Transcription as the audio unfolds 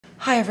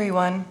Hi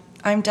everyone,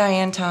 I'm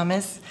Diane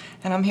Thomas,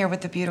 and I'm here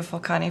with the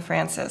beautiful Connie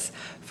Francis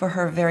for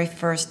her very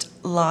first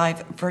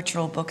live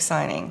virtual book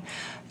signing.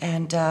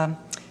 And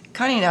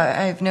Connie and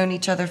I have known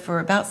each other for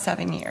about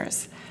 7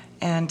 years.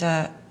 And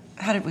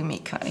how did we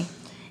meet, Connie?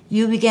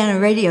 You began a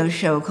radio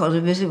show called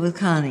A Visit with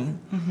Connie,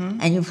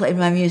 and you played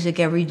my music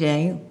every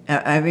day,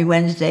 every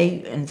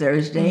Wednesday and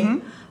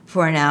Thursday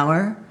for an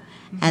hour.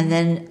 And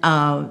then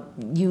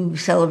you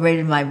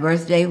celebrated my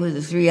birthday with a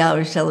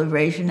 3-hour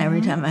celebration every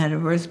time I had a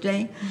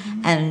birthday.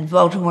 And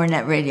Baltimore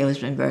Net Radio has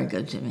been very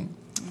good to me.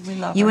 We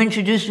love You her.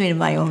 introduced me to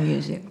my own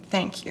music.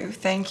 Thank you,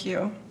 thank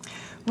you.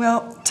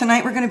 Well,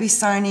 tonight we're going to be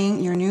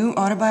signing your new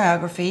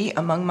autobiography,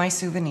 Among My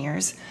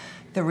Souvenirs,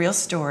 The Real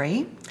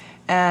Story.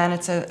 And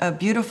it's a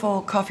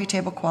beautiful coffee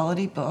table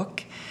quality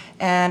book.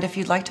 And if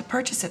you'd like to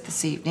purchase it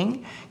this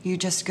evening, you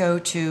just go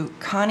to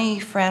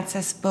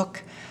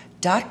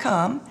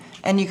ConnieFrancisBook.com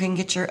and you can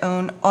get your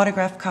own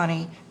autographed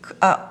copy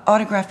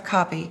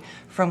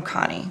from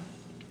Connie.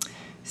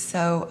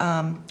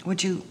 So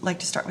would you like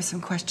to start with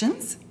some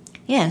questions?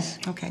 Yes.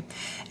 Okay.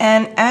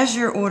 And as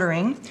you're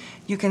ordering,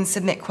 you can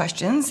submit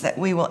questions that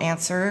we will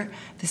answer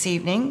this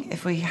evening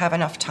if we have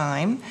enough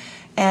time.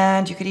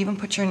 And you could even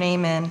put your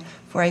name in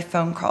for a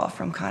phone call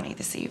from Connie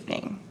this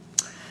evening.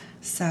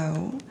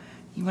 So,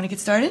 you want to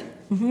get started?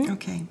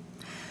 Okay.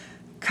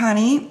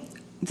 Connie,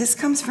 this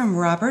comes from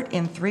Robert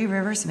in Three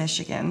Rivers,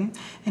 Michigan,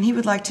 and he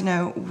would like to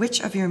know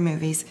which of your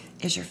movies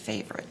is your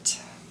favorite.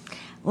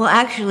 Well,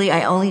 actually,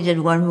 I only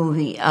did one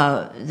movie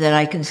that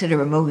I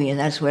consider a movie, and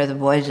that's Where the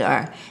Boys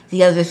Are.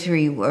 The other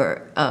three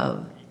were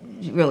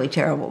really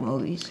terrible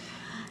movies.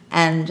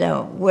 And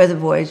Where the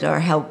Boys Are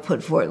helped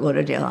put Fort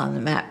Lauderdale on the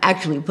map,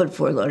 actually put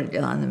Fort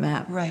Lauderdale on the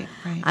map. Right,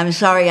 right. I'm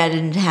sorry I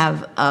didn't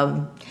have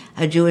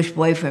a Jewish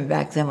boyfriend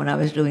back then when I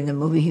was doing the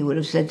movie. He would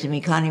have said to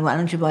me, Connie, why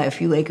don't you buy a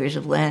few acres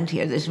of land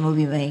here? This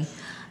movie may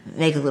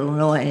make a little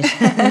noise.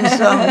 The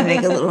song may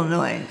make a little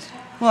noise.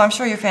 Well, I'm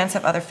sure your fans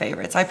have other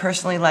favorites. I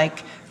personally like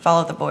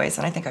Follow the Boys,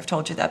 and I think I've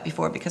told you that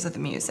before because of the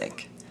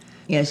music.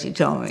 Yes, you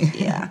told me.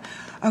 Yeah.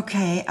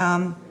 Okay,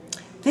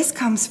 this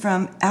comes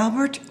from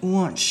Albert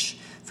Wunsch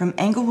from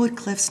Englewood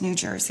Cliffs, New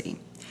Jersey.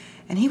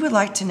 And he would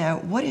like to know,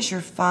 what is your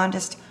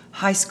fondest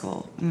high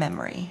school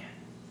memory?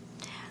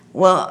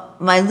 Well,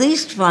 my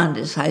least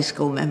fondest high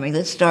school memory,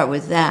 let's start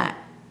with that,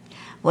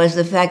 was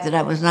the fact that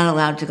I was not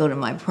allowed to go to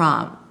my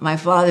prom. My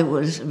father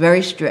was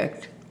very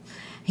strict.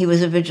 He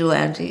was a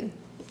vigilante.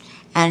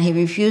 And he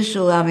refused to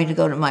allow me to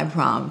go to my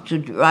prom,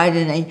 to ride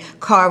in a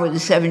car with a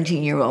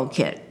 17-year-old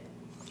kid.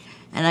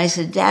 And I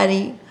said,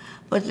 Daddy,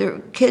 but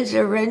the kids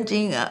are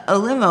renting a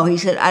limo. He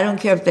said, I don't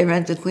care if they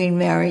rent the Queen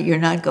Mary, you're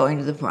not going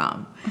to the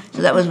prom.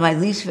 So that was my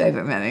least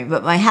favorite memory.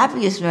 But my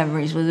happiest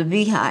memories were the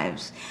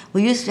beehives.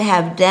 We used to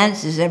have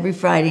dances every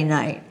Friday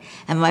night,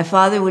 and my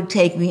father would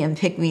take me and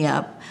pick me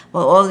up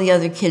while all the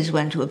other kids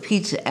went to a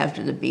pizza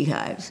after the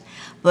beehives.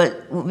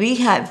 But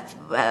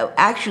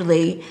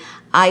actually,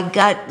 I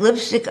got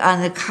lipstick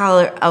on the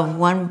collar of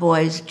one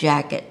boy's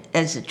jacket.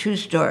 That's a true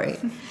story.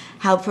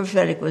 How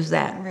prophetic was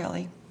that?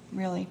 Really,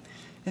 really.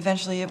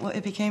 Eventually,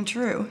 it became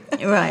true.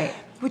 Right.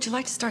 Would you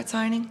like to start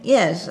signing?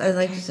 Yes, I'd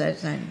like to start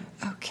signing.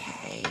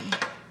 Okay.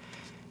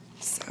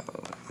 So,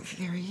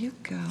 there you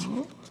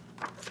go.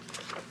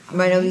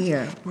 Right over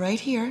here. Right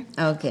here.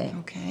 Okay.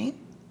 Okay.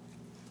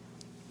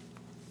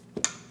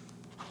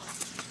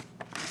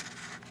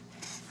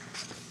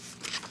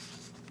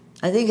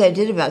 I think I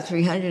did about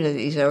 300 of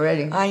these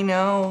already. I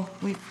know.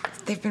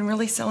 They've been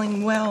really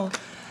selling well.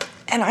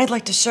 And I'd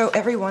like to show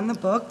everyone the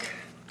book.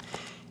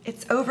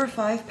 It's over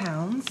 5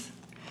 pounds.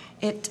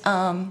 It's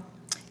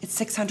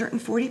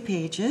 640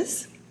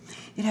 pages.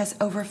 It has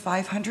over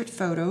 500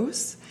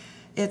 photos.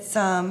 It's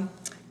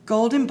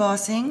gold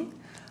embossing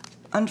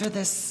under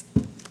this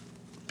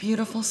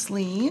beautiful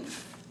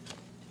sleeve.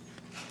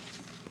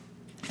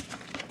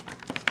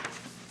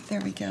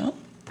 There we go.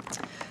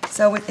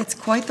 So it's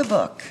quite the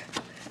book.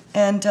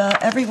 And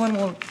everyone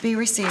will be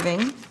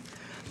receiving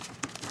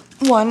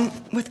one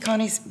with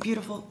Connie's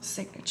beautiful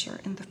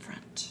signature in the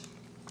front.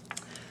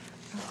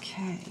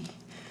 Okay.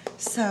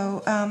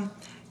 So,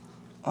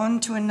 on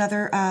to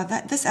another,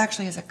 this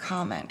actually is a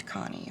comment,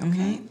 Connie,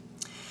 okay?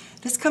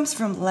 This comes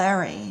from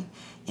Larry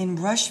in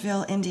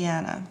Rushville,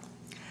 Indiana.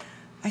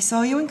 I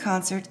saw you in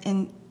concert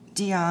in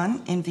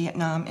Dion in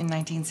Vietnam in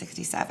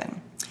 1967,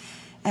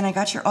 and I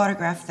got your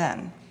autograph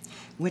then,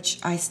 which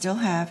I still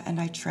have and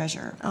I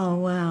treasure. Oh,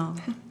 wow.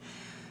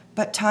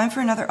 But time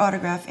for another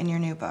autograph in your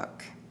new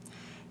book.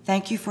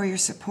 Thank you for your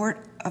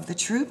support of the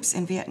troops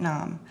in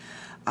Vietnam.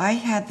 I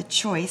had the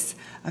choice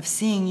of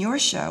seeing your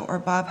show or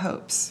Bob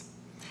Hope's.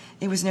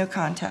 It was no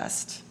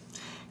contest.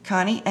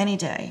 Connie, any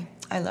day.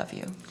 I love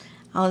you.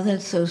 Oh,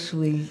 that's so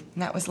sweet.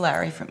 And that was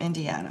Larry from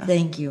Indiana.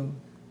 Thank you.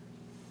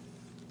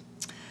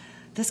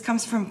 This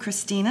comes from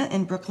Christina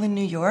in Brooklyn,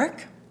 New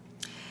York.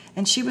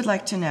 And she would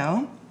like to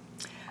know,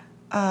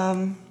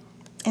 in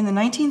the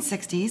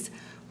 1960s,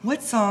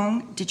 what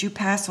song did you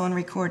pass on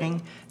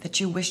recording that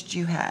you wished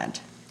you had?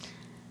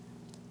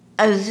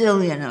 A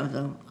zillion of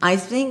them. I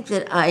think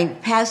that I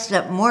passed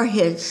up more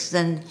hits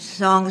than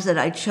songs that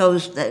I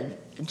chose to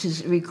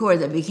record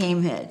that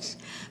became hits.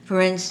 For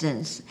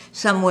instance,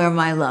 Somewhere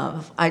My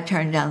Love, I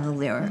turned down the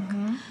lyric.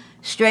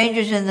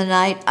 Strangers in the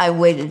Night, I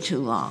waited too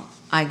long.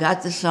 I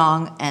got the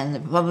song, and the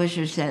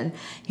publisher said,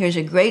 here's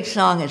a great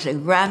song, it's a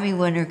Grammy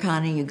winner,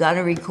 Connie, you got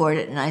to record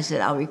it. And I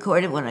said, I'll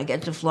record it when I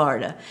get to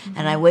Florida.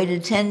 And I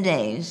waited 10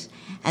 days,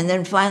 and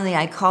then finally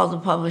I called the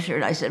publisher,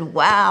 and I said,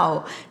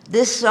 wow,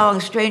 this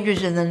song,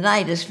 Strangers in the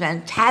Night, is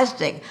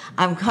fantastic.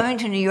 I'm coming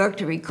to New York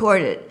to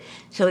record it.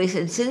 So he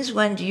said, since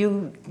when do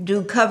you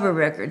do cover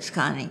records,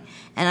 Connie?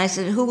 And I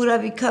said, who would I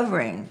be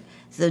covering?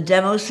 The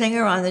demo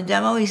singer on the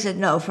demo? He said,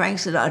 no, Frank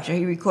Sinatra,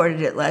 he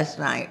recorded it last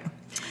night.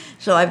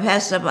 So I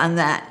passed up on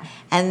that.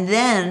 And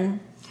then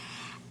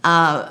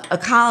a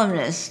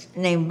columnist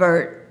named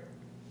Bert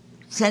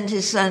sent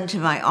his son to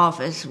my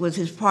office with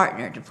his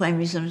partner to play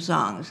me some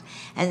songs.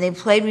 And they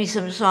played me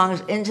some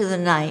songs into the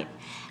night.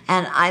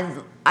 And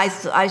I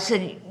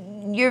said,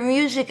 your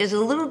music is a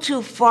little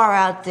too far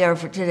out there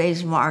for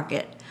today's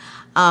market.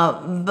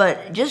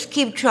 But just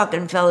keep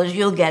trucking, fellas,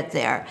 you'll get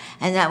there.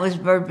 And that was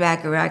Burt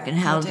Bacharach and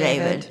Hal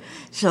David.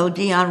 So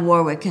Dionne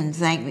Warwick can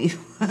thank me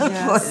for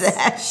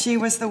that. She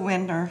was the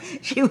winner.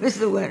 She was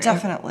the winner.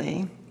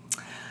 Definitely.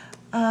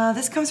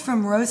 This comes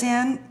from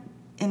Roseanne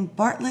in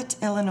Bartlett,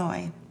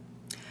 Illinois.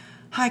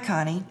 Hi,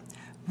 Connie.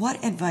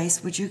 What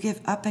advice would you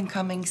give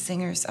up-and-coming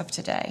singers of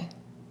today?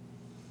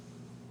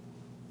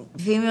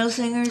 Female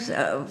singers?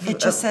 It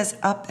just says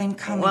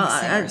up-and-coming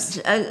singers.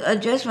 I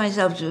adjust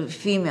myself to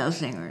female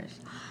singers.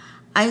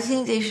 I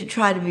think they should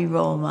try to be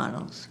role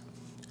models.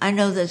 I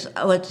know that's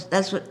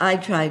what I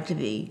tried to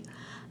be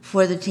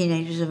for the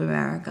teenagers of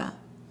America.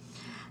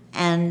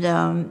 And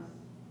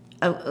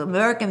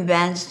American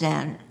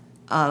Bandstand,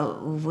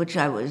 which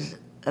I was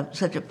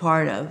such a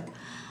part of,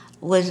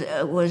 was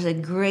a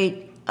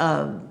great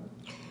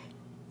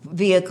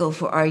vehicle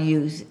for our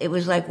youth. It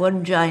was like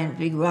one giant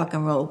big rock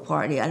and roll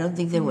party. I don't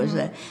think there was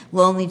a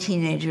lonely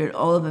teenager in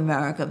all of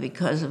America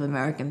because of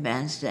American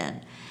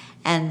Bandstand.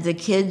 And the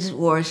kids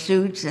wore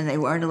suits and they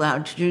weren't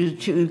allowed to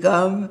chew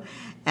gum.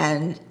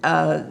 And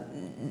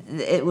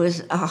it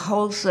was a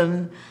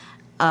wholesome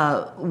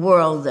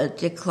world that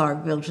Dick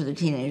Clark built for the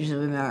teenagers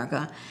of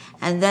America.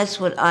 And that's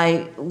what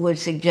I would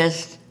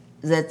suggest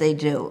that they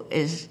do,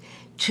 is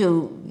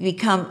to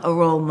become a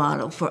role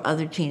model for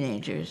other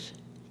teenagers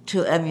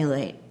to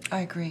emulate.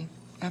 I agree.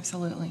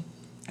 Absolutely.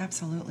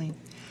 Absolutely.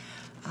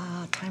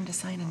 Time to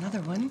sign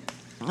another one.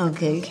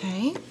 Okay.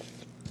 Okay.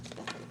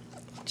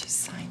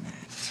 Just sign that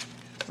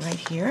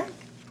right here.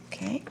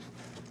 Okay.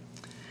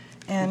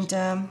 And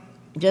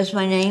just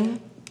my name?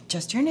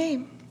 just your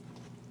name.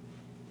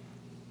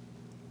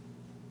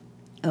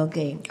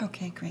 Okay.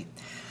 Okay, great.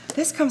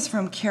 This comes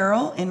from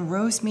Carol in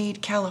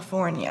Rosemead,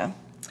 California.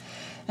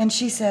 And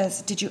she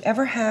says, did you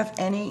ever have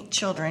any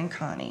children,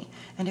 Connie?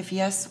 And if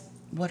yes,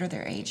 what are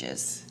their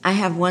ages? I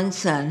have one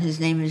son. His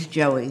name is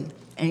Joey,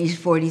 and he's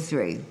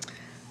 43.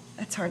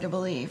 That's hard to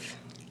believe.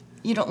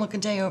 You don't look a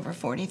day over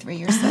 43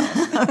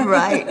 yourself.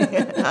 Right.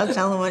 I'll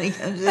tell him when he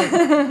comes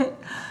in.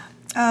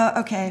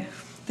 Okay.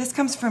 This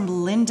comes from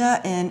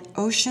Linda in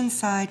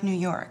Oceanside, New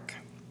York.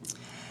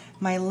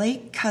 My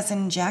late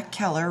cousin Jack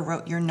Keller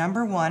wrote your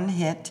 #1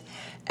 hit,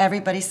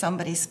 Everybody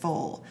Somebody's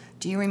Fool.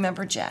 Do you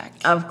remember Jack?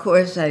 Of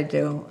course I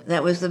do.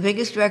 That was the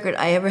biggest record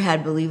I ever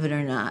had, believe it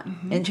or not,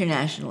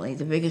 internationally.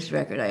 The biggest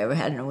record I ever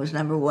had, and it was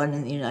 #1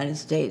 in the United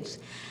States.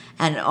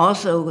 And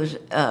also was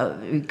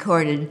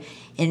recorded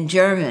in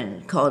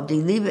German, called Die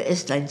Liebe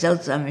ist ein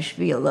seltsames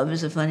Spiel, Love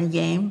is a Funny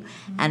Game,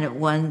 and it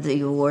won the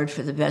award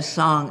for the best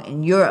song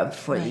in Europe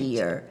for the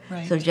year.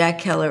 Right. So Jack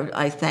Keller,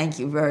 I thank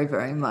you very,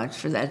 very much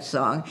for that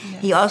song.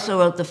 Yes. He also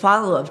wrote the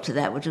follow-up to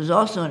that, which was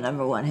also a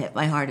 #1 hit,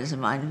 My Heart Is a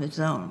Mind of Its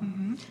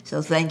Own.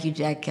 So thank you,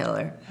 Jack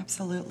Keller.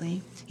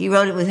 Absolutely. He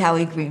wrote it with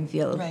Howie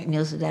Greenfield, Right.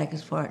 Neil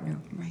Sedaka's partner.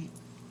 Right.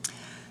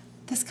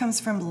 This comes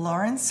from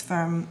Lawrence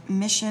from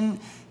Mission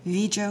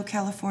Viejo,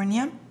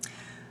 California.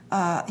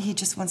 He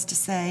just wants to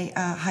say,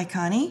 hi,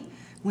 Connie.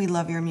 We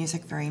love your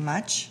music very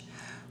much.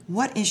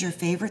 What is your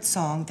favorite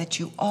song that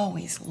you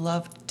always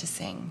loved to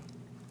sing?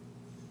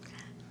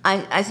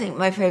 I think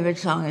my favorite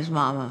song is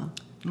Mama.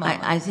 Mama.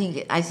 I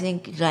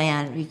think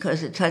Diane,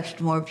 because it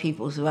touched more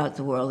people throughout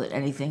the world than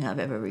anything I've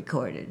ever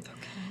recorded. Okay.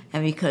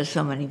 And because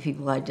so many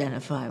people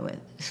identify with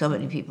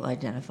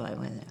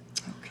it.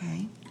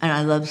 Okay. And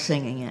I love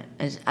singing it.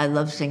 I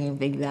love singing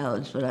big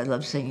ballads, but I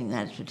love singing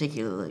that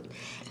particularly.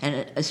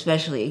 And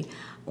especially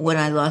when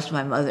I lost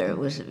my mother, it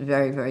was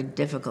very, very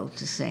difficult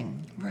to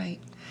sing. Right.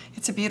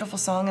 It's a beautiful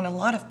song, and a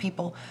lot of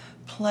people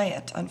play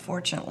it,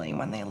 unfortunately,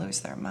 when they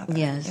lose their mother.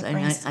 Yes, It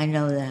brings- I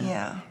know that.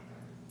 Yeah.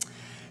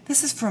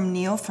 This is from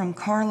Neil from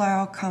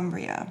Carlisle,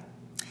 Cumbria.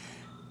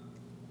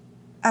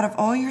 Out of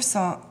all your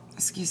songs,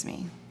 excuse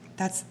me,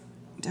 that's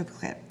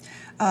duplicate.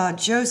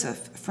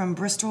 Joseph from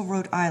Bristol,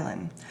 Rhode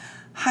Island.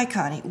 Hi,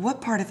 Connie.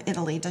 What part of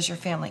Italy does your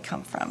family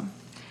come from?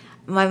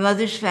 My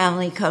mother's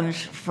family comes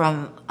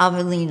from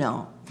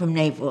Avellino, from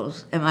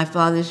Naples, and my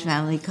father's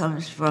family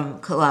comes from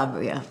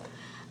Calabria.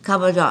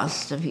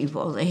 Cabados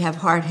people. They have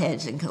hard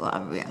heads in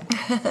Calabria.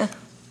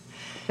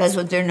 That's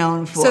what they're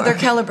known for. So they're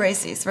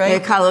Calabreses, right? They're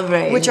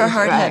Calabreses. Which are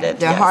hard-headed. Right.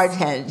 They're yes. hard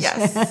heads.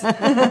 Yes.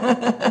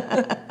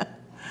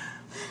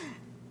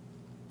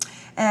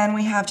 And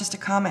we have just a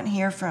comment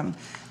here from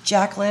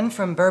Jacqueline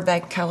from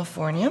Burbank,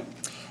 California.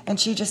 And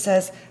she just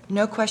says,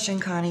 no question,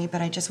 Connie,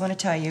 but I just want to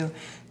tell you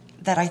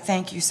that I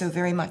thank you so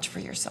very much for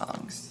your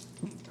songs.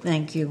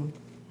 Thank you.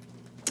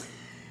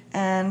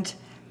 And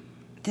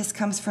this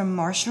comes from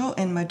Marshall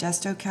in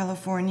Modesto,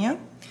 California.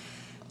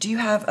 Do you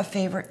have a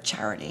favorite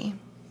charity?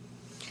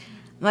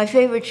 My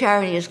favorite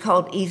charity is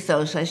called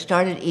Ethos. I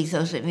started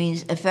Ethos. It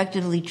means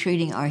effectively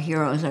treating our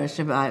heroes, our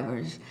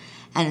survivors,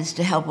 and it's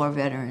to help our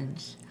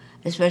veterans,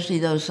 especially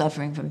those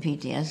suffering from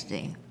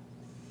PTSD.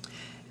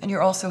 And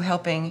you're also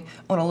helping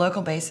on a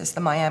local basis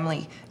the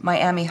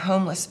Miami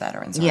homeless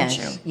veterans, aren't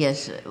you?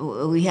 Yes.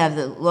 We have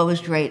the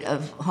lowest rate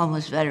of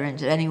homeless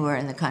veterans anywhere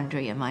in the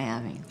country in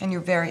Miami. And you're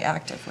very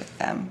active with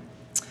them.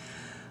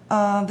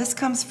 This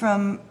comes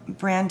from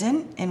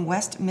Brandon in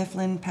West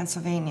Mifflin,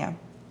 Pennsylvania.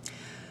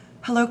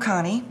 Hello,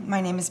 Connie. My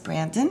name is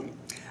Brandon.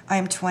 I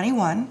am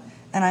 21,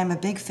 and I'm a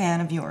big fan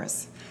of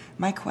yours.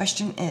 My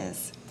question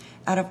is,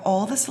 out of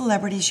all the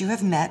celebrities you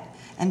have met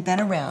and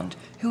been around,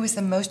 who is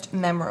the most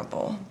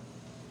memorable?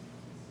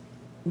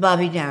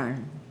 Bobby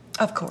Darin.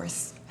 Of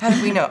course. How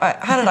did we know?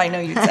 How did I know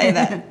you'd say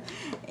that?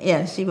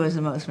 Yes, he was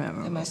the most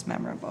memorable. The most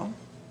memorable.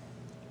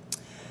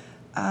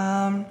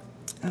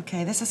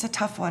 Okay, this is a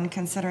tough one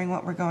considering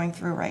what we're going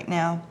through right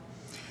now.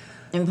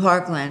 In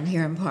Parkland,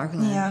 here in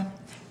Parkland. Yeah.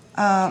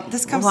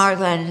 This comes.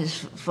 Parkland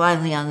is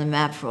finally on the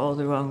map for all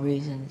the wrong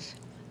reasons.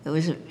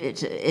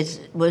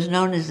 It was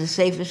known as the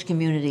safest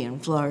community in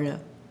Florida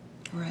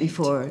Right.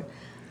 before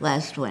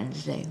last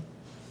Wednesday,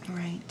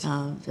 Right.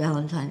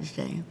 Valentine's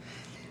Day.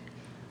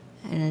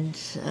 And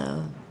it's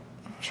a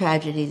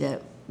tragedy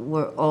that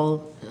we're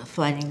all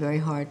finding very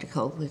hard to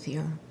cope with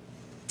here.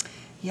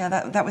 Yeah,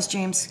 that was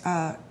James'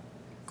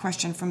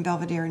 question from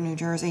Belvedere, New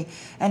Jersey.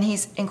 And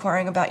he's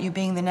inquiring about you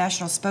being the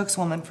national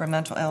spokeswoman for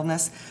mental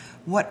illness.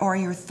 What are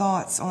your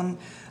thoughts on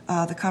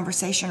the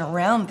conversation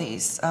around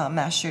these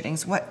mass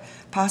shootings? What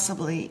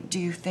possibly do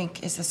you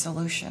think is the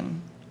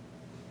solution?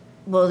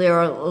 Well, there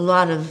are a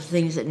lot of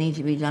things that need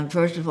to be done.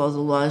 First of all, the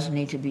laws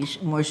need to be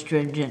more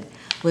stringent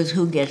with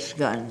who gets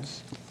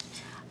guns.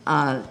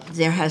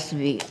 There has to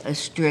be a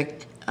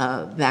strict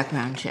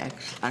background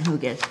checks on who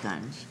gets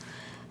guns.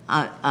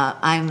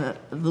 I'm a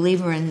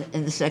believer in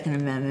the Second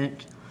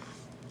Amendment.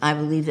 I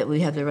believe that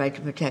we have the right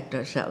to protect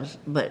ourselves,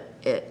 but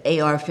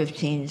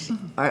AR-15s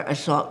are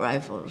assault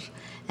rifles,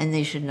 and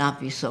they should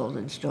not be sold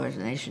in stores,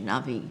 and they should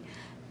not be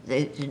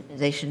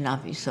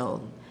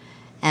sold.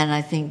 And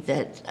I think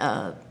that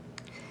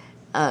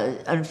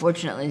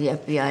unfortunately the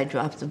FBI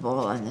dropped the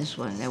ball on this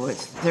one. There were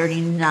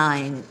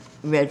 39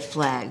 red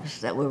flags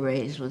that were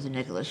raised with the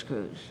Nicholas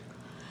Cruz,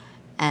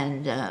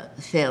 and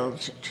failed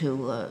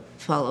to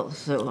follow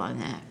through on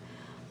that.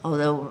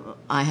 Although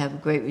I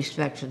have great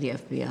respect for the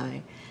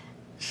FBI,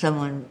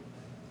 someone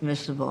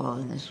missed the ball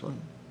on this one.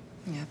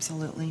 Yeah,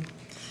 absolutely.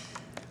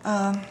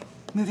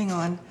 Moving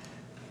on.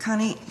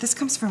 Connie, this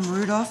comes from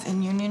Rudolph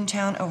in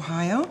Uniontown,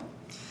 Ohio.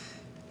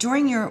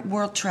 During your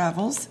world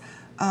travels,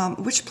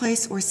 which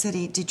place or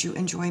city did you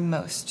enjoy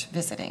most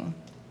visiting?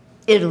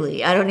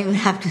 Italy. I don't even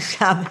have to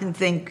stop and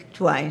think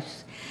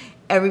twice.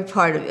 Every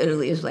part of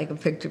Italy is like a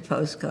picture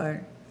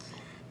postcard.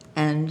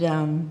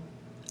 And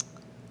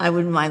I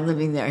wouldn't mind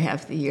living there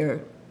half the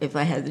year if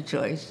I had the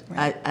choice.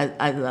 Right.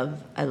 I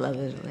love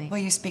Italy. Well,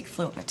 you speak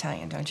fluent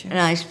Italian, don't you? And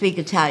I speak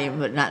Italian,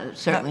 but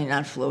certainly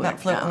not fluent. Not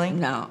fluently?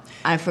 No.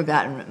 I've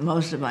forgotten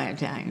most of my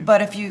Italian.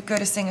 But if you go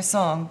to sing a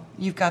song,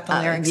 you've got the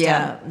lyrics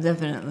down. Yeah,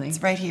 definitely.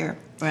 It's right here.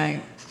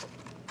 Right.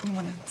 You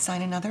want to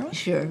sign another one?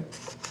 Sure.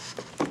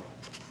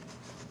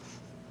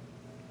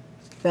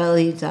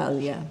 Bella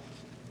Italia.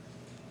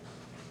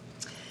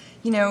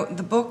 You know,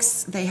 the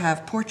books, they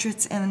have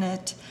portraits in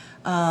it,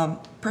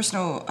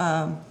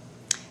 personal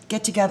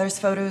get-togethers,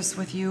 photos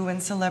with you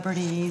and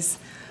celebrities.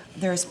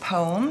 There's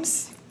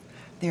poems,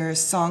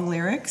 there's song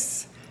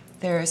lyrics,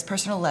 there's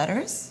personal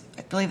letters.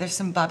 I believe there's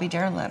some Bobby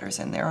Darin letters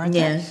in there, aren't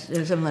there? Yes,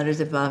 there's some letters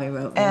that Bobby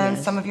wrote. And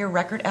yes. some of your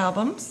record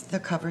albums, the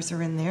covers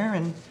are in there,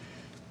 and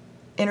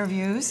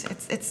interviews.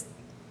 It's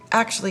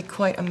actually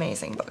quite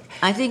amazing book.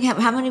 I think,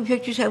 how many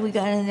pictures have we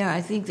got in there?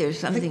 I think there's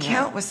something. The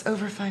count was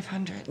over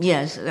 500.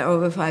 Yes, there are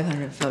over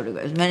 500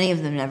 photographs. Many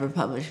of them never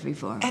published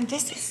before. And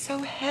this is so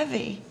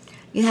heavy.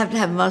 You have to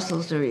have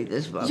muscles to read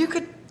this book. You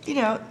could, do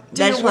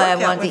That's your why I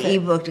workout want with the it.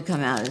 ebook to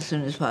come out as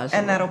soon as possible.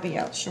 And that'll be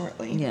out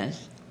shortly.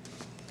 Yes.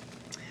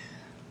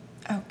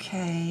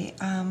 Okay.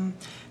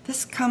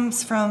 This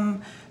comes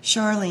from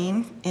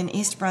Charlene in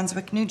East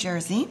Brunswick, New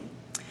Jersey.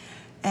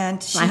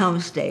 And My home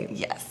state.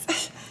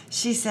 Yes.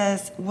 She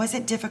says, was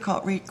it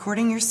difficult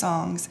recording your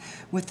songs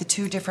with the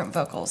two different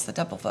vocals, the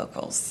double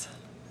vocals?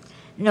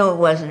 No, it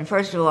wasn't.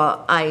 First of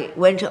all, I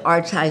went to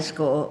arts high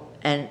school,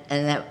 and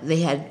that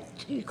they had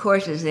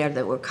courses there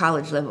that were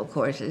college-level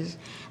courses,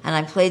 and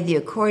I played the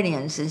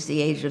accordion since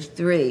the age of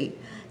 3,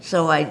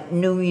 so I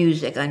knew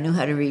music. I knew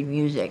how to read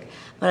music.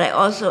 But I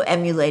also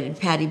emulated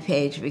Patti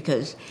Page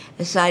because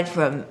aside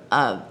from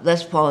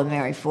Les Paul and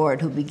Mary Ford,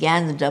 who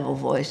began the double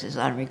voices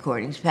on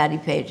recordings, Patti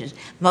Page's,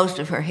 most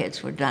of her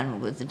hits were done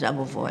with the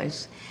double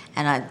voice,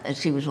 and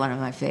she was one of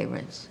my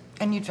favorites.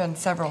 And you've done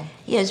several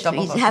Yes,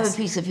 double vocals. have a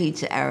piece of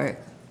pizza, Eric.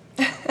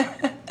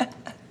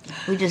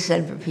 We just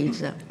said for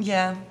pizza.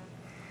 Yeah.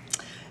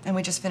 And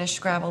we just finished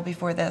Scrabble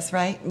before this,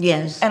 right?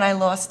 Yes. And I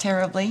lost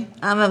terribly.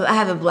 I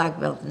have a black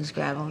belt in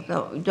Scrabble.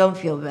 Don't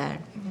feel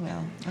bad.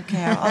 Well,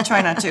 okay, I'll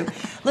try not to.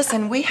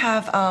 Listen, we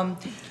have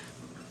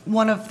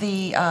one of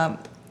the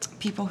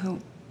people who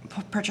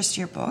purchased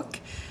your book,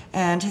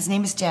 and his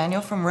name is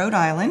Daniel from Rhode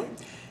Island.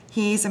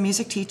 He's a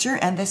music teacher,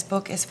 and this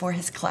book is for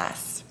his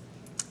class.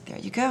 There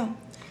you go.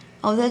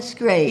 Oh, that's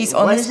great. He's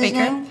on What the is his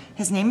speaker. name?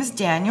 His name is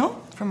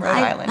Daniel from Rhode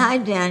Island. Hi,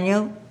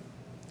 Daniel.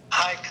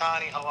 Hi,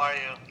 Connie. How are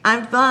you?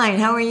 I'm fine.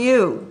 How are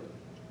you?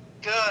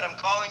 Good. I'm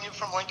calling you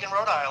from Lincoln,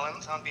 Rhode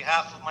Island, on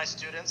behalf of my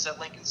students at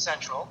Lincoln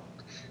Central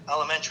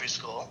Elementary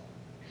School.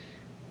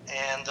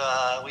 And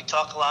we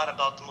talk a lot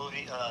about the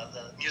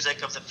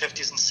music of the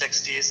 50s and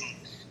 60s, and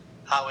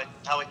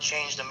how it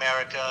changed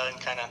America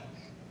and kind of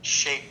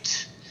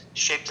shaped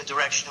the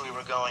direction we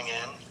were going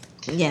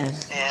in.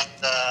 Yes. And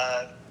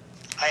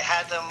I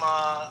had them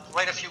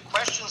write a few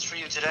questions for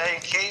you today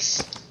in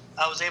case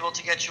I was able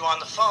to get you on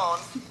the phone.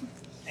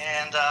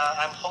 And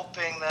I'm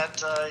hoping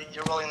that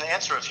you're willing to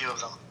answer a few of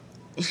them.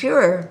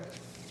 Sure.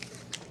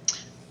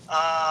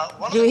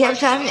 Do we have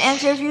time to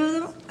answer a few of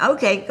them?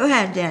 Okay, go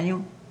ahead,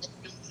 Daniel.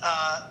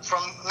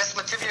 From Miss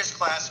Mativia's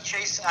class,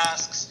 Chase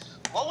asks,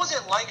 what was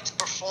it like to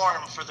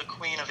perform for the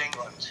Queen of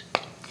England?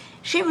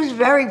 She was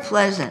very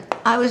pleasant.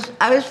 I was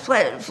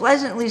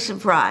pleasantly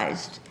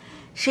surprised.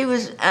 She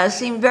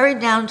seemed very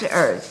down to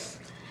earth,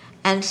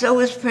 and so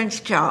was Prince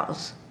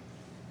Charles.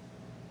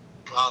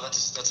 Wow,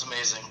 that's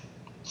amazing.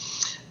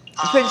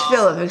 Prince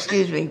Philip,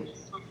 excuse me.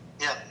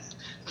 Yeah.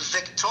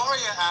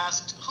 Victoria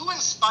asked, who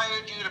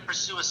inspired you to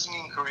pursue a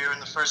singing career in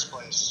the first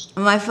place?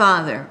 My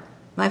father.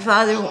 My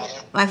father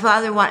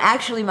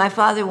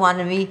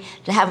wanted me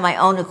to have my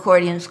own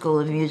accordion school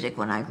of music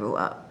when I grew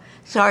up.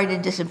 Sorry to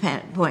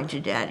disappoint you,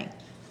 Daddy.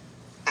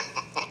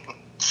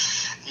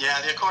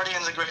 Yeah, the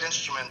accordion's a great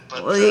instrument,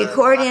 but... Well, the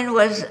accordion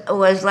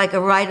was like a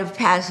rite of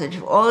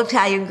passage. All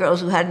Italian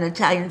girls who had an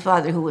Italian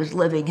father who was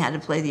living had to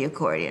play the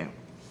accordion.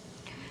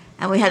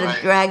 And we had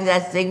to drag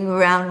that thing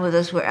around with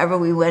us wherever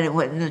we went. It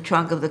went in the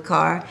trunk of the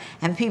car,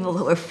 and people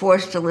were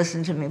forced to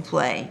listen to me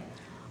play.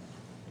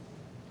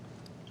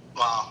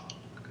 Wow.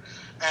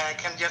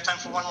 Do you have time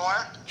for one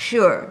more?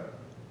 Sure.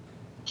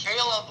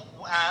 Caleb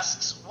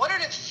asks, what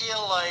did it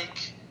feel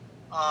like,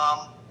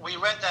 we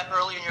read that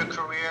early in your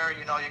career,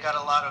 you got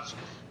a lot of,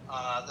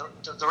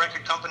 the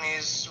record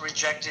companies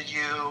rejected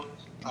you,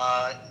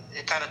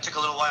 it kind of took a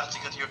little while to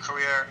get your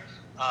career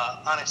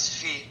on its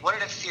feet. What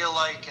did it feel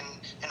like,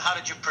 and how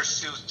did you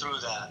pursue through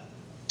that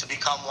to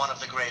become one of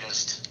the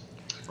greatest?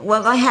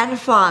 Well, I had a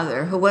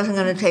father who wasn't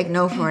going to take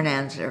no for an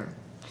answer.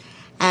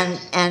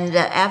 And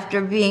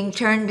after being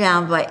turned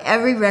down by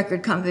every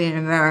record company in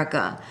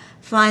America,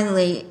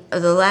 finally,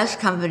 the last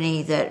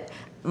company that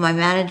my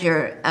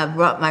manager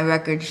brought my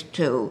records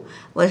to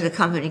was a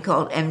company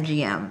called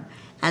MGM.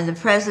 And the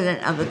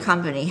president of the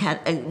company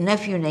had a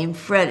nephew named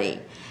Freddie.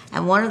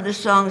 And one of the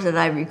songs that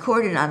I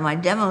recorded on my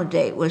demo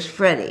date was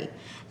Freddie.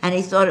 And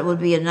he thought it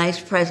would be a nice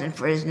present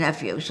for his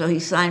nephew, so he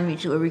signed me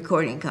to a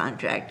recording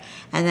contract.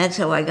 And that's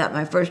how I got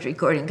my first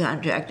recording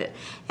contract.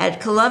 At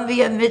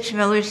Columbia, Mitch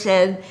Miller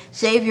said,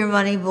 "Save your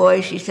money,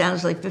 boy. She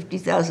sounds like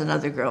 50,000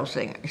 other girl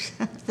singers."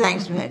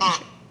 Thanks, Mitch.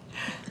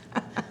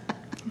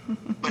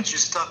 But you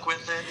stuck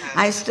with it?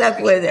 I stuck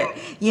with it.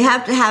 You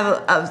have to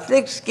have a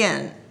thick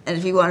skin, and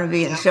if you want to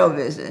be in show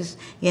business,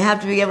 you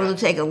have to be able to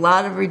take a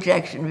lot of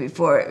rejection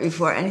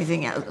before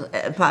anything else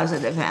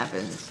positive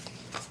happens.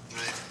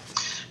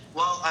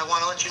 Well, I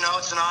want to let you know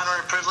it's an honor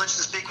and privilege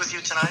to speak with you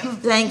tonight.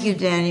 Thank you,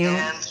 Daniel.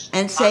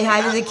 And say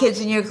hi to the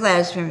kids in your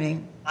class for me.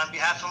 On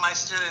behalf of my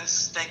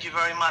students, thank you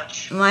very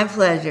much. My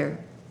pleasure.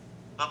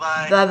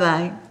 Bye-bye.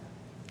 Bye-bye.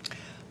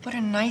 What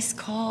a nice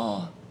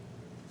call.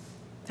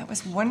 That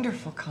was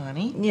wonderful,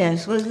 Connie.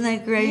 Yes, wasn't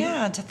that great?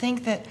 Yeah, to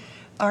think that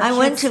I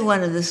went to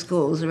one of the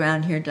schools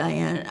around here,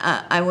 Diane.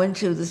 I went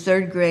to the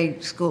third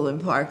grade school in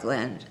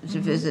Parkland to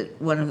visit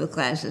one of the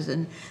classes,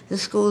 and the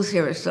schools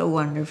here are so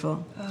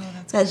wonderful. Oh,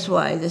 that's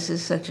why this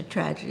is such a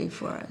tragedy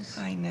for us.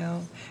 I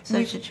know.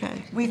 Such a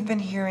tragedy. We've been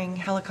hearing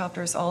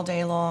helicopters all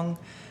day long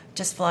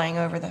just flying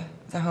over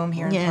the home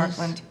here in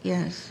Parkland.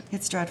 Yes.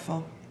 It's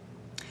dreadful.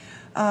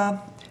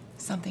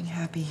 Something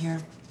happy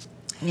here.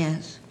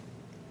 Yes.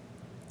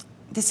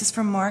 This is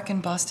from Mark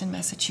in Boston,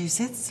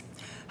 Massachusetts.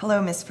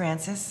 Hello, Miss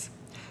Francis.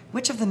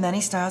 Which of the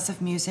many styles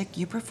of music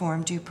you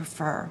perform do you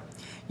prefer?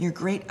 Your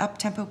great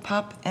up-tempo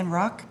pop and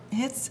rock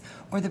hits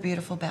or the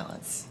beautiful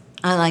ballads?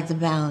 I like the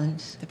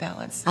ballads. The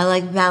ballads. I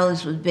like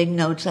ballads with big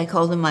notes. I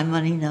call them my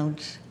money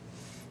notes.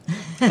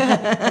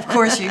 Of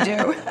course you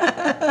do.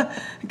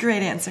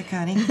 Great answer,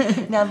 Connie.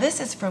 Now, this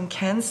is from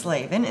Ken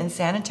Slavin in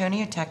San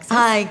Antonio, Texas.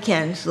 Hi,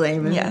 Ken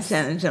Slavin Yes. in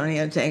San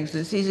Antonio,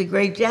 Texas. He's a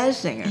great jazz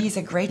singer. He's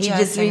a great he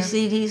jazz did 3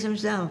 singer. CDs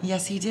himself.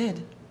 Yes, he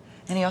did.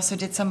 And he also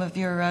did some of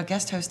your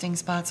guest hosting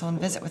spots on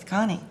Visit with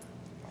Connie.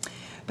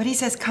 But he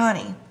says,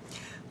 Connie,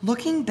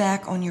 looking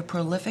back on your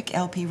prolific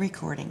LP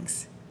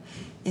recordings,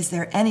 is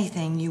there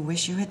anything you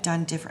wish you had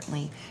done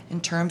differently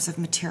in terms of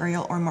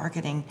material or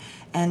marketing?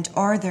 And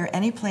are there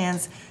any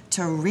plans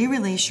to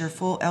re-release your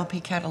full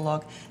LP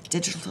catalog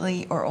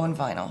digitally or on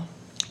vinyl?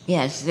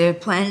 Yes, there are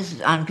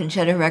plans on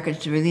Conchetta Records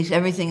to release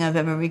everything I've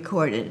ever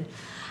recorded.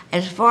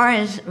 As far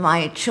as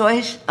my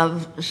choice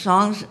of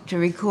songs to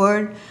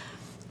record,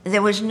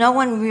 there was no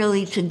one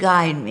really to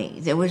guide me.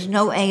 There was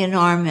no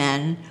A&R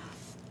man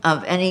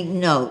of any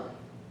note,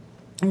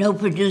 no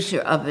producer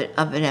of it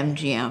at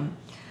MGM,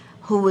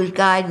 who would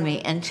guide me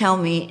and tell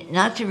me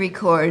not to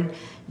record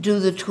Do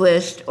the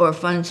Twist or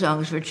Fun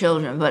Songs for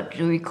Children, but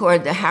to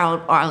record the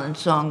Harold Arlen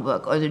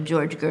Songbook or the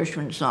George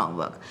Gershwin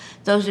Songbook.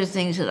 Those are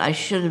things that I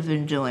should have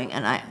been doing,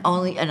 and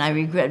I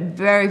regret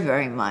very,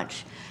 very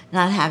much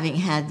not having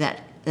had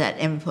that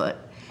input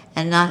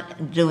and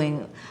not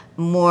doing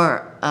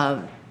more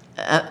of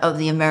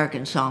the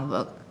American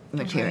Songbook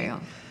material.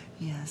 Right.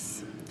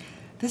 Yes.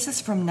 This is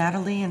from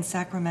Natalie in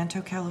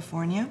Sacramento,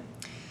 California.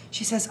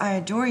 She says, I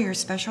adore your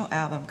special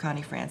album,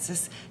 Connie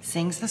Francis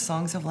Sings the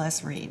Songs of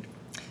Les Reed.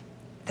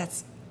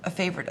 That's a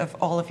favorite of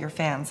all of your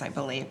fans, I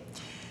believe.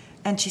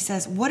 And she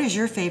says, what is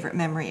your favorite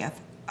memory of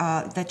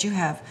that you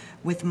have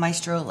with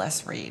Maestro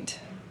Les Reed?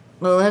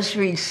 Well, Les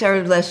Reed,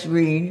 Sir Les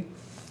Reed,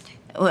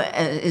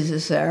 is a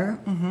sir,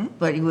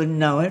 but you wouldn't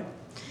know it.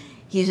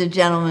 He's a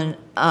gentleman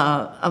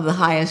of the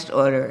highest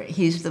order.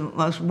 He's the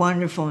most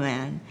wonderful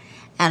man.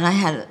 And I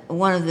had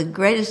one of the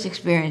greatest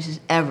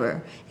experiences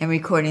ever in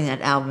recording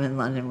that album in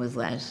London with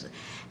Les.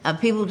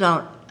 People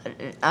don't,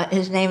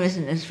 his name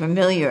isn't as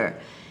familiar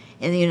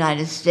in the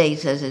United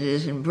States as it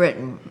is in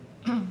Britain.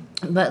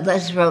 But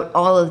Les wrote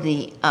all of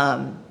the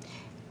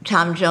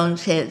Tom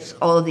Jones hits,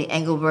 all of the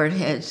Engelbert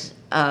hits,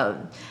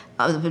 the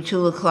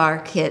Petula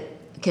Clark hit,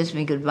 Kiss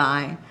Me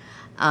Goodbye.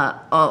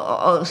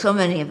 So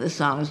many of the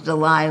songs,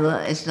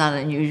 Delilah, It's Not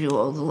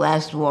Unusual, The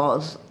Last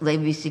Waltz, Les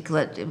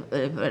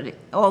Bicyclettes,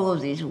 all of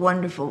these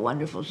wonderful,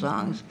 wonderful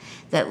songs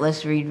that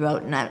Les Reed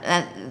wrote. And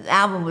that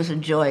album was a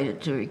joy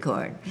to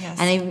record. Yes.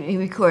 And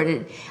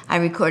I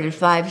recorded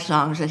 5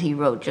 songs that he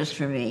wrote just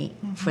for me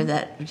for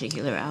that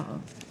particular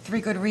album. 3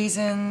 Good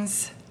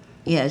Reasons.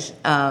 Yes,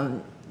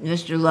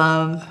 Mr.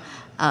 Love,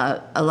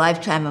 A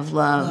Lifetime of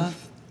Love.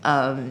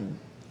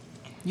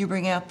 You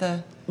Bring Out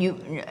the...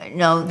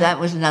 No, that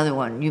was another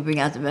one. You Bring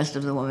Out the Best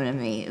of the Woman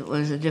in Me. It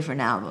was a different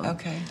album.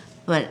 Okay.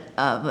 But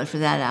for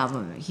that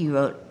album, he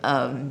wrote.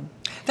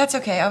 That's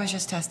okay. I was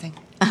just testing.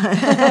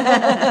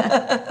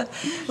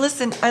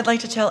 Listen, I'd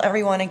like to tell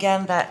everyone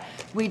again that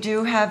we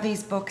do have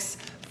these books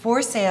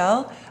for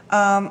sale.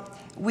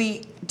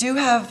 We do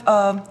have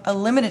a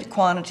limited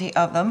quantity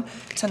of them.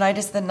 Tonight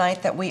is the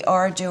night that we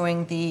are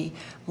doing the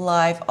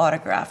live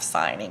autograph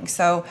signing.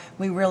 So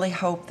we really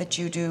hope that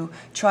you do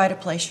try to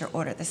place your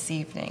order this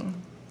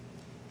evening.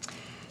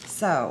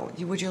 So,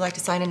 would you like to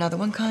sign another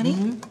one,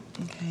 Connie?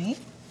 Okay.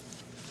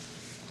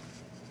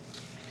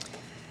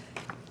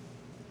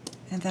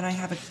 And then I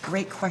have a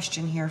great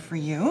question here for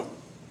you.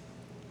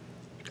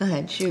 Go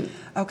ahead, shoot.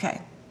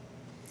 Okay.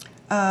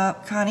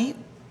 Connie,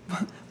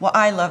 well,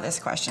 I love this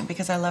question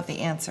because I love the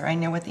answer. I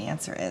know what the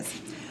answer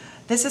is.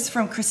 This is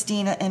from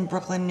Christina in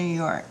Brooklyn, New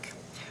York.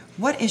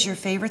 What is your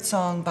favorite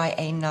song by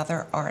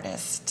another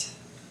artist?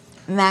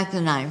 Mac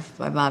the Knife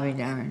by Bobby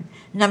Darin.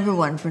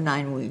 #1 for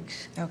 9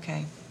 weeks.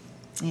 Okay.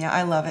 Yeah,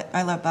 I love it.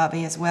 I love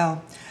Bobby as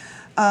well.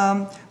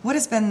 What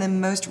has been the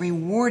most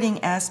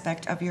rewarding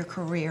aspect of your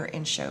career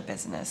in show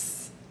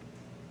business?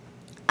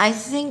 I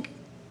think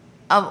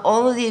of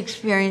all of the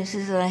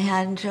experiences that I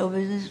had in show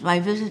business, my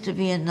visit to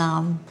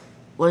Vietnam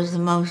was the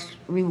most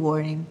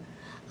rewarding.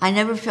 I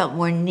never felt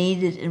more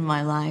needed in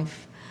my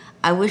life.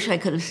 I wish I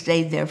could have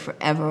stayed there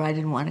forever. I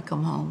didn't want to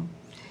come home.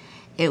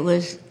 It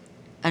was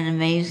an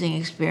amazing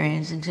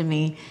experience, and to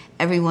me,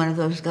 every one of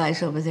those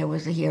guys over there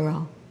was a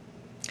hero.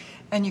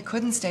 And you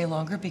couldn't stay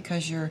longer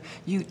because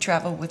you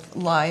traveled with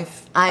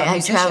live I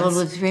musicians. traveled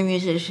with 3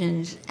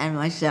 musicians and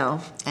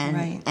myself, and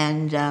Right.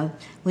 and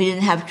we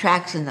didn't have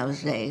tracks in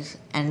those days.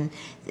 And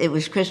it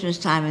was Christmas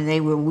time, and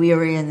they were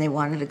weary, and they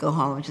wanted to go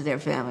home to their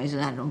families,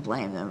 and I don't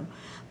blame them.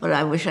 But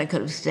I wish I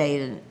could have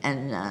stayed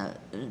and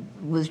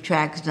with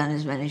tracks done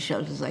as many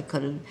shows as I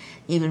could have,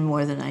 even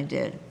more than I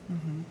did.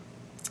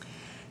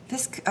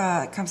 This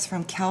comes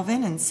from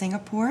Kelvin in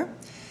Singapore.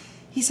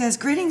 He says,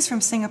 greetings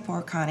from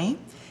Singapore, Connie.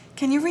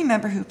 Can you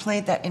remember who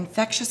played that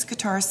infectious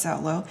guitar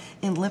solo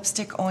in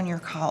Lipstick on Your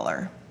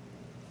Collar?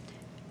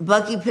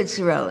 Bucky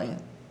Pizzarelli,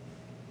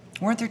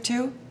 Weren't there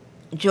 2?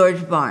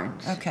 George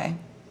Barnes. Okay.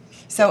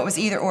 So it was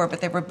either or,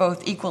 but they were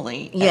both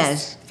equally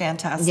Yes.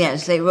 fantastic.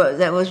 Yes, they wrote,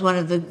 that was one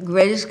of the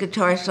greatest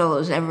guitar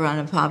solos ever on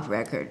a pop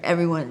record.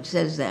 Everyone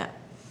says that.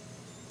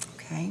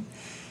 Okay.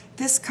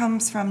 This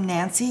comes from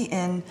Nancy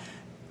in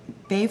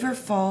Beaver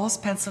Falls,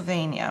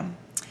 Pennsylvania.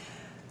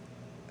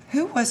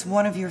 Who was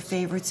one of your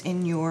favorites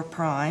in your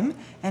prime,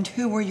 and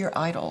who were your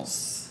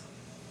idols?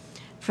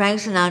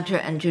 Frank Sinatra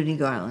and Judy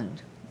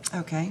Garland.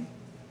 Okay,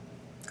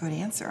 good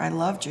answer. I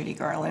love Judy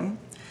Garland.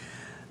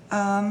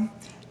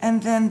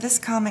 And then this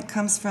comment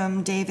comes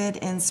from David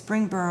in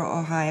Springboro,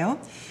 Ohio,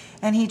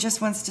 and he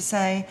just wants to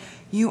say,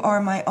 you are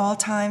my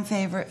all-time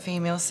favorite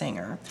female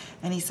singer.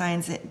 And he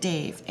signs it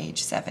Dave,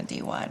 age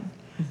 71.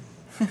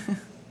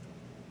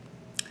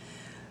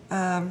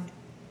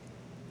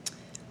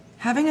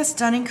 Having a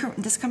stunning,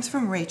 this comes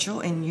from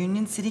Rachel in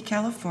Union City,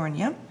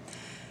 California.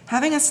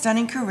 Having a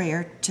stunning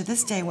career, to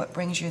this day, what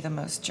brings you the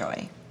most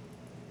joy?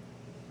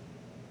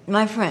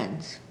 My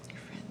friends. Your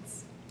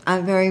friends.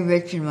 I'm very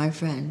rich in my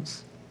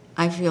friends.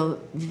 I feel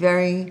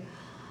very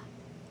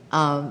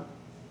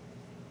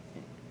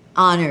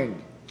honored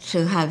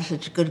to have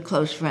such good,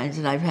 close friends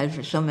that I've had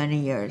for so many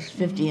years,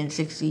 50 and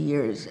 60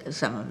 years,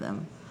 some of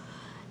them.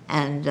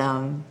 And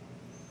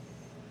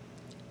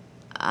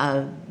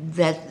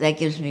that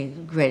gives me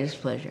the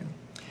greatest pleasure.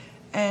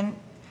 And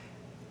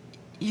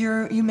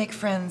you make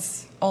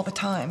friends all the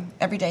time,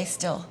 every day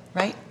still,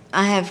 right?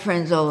 I have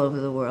friends all over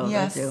the world.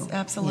 Yes, I do.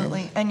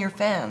 absolutely. Yes. And your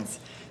fans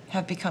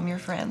have become your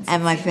friends.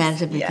 And my fans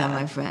have become Yeah.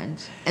 my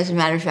friends. As a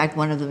matter of fact,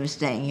 one of them is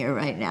staying here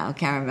right now.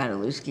 Karen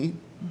Mataluski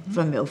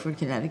from Milford,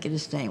 Connecticut,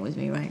 is staying with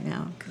me right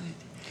now. Good.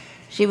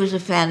 She was a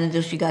fan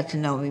until she got to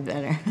know me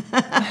better.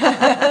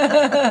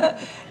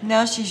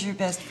 Now she's your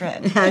best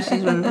friend. Now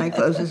she's one of my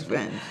closest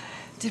friends.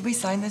 Did we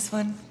sign this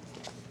one?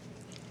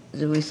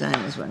 Did we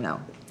sign this one? No.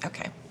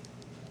 Okay.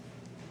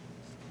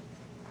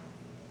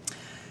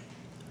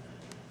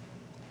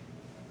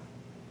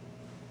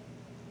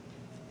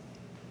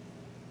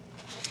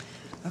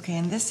 Okay,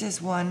 and this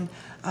is one,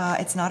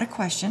 it's not a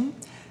question,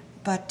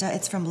 but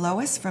it's from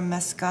Lois from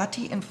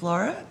Mascati in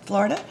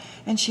Florida,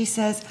 and she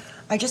says,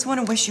 I just want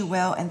to wish you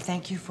well and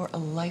thank you for a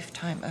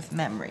lifetime of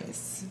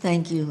memories.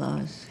 Thank you,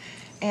 Lois.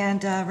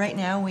 And right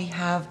now we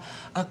have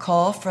a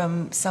call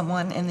from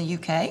someone in the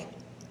UK.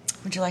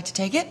 Would you like to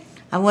take it?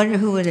 I wonder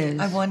who it is.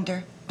 I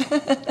wonder.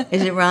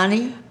 Is it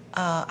Ronnie?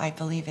 I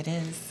believe it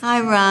is. Hi,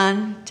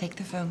 Ron. Take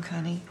the phone,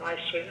 Connie. Hi,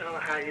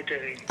 sweetheart. How are you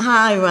doing?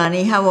 Hi,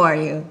 Ronnie. How are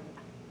you?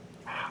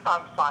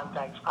 I'm fine,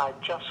 thanks. I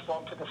just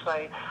wanted to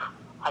say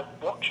I'm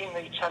watching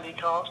the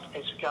telecast.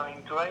 It's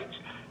going great,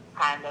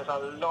 and there's a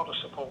lot of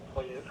support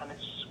for you, and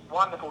it's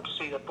wonderful to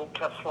see the book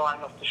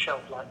flying off the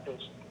shelf like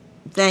this.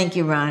 Thank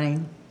you,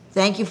 Ronnie.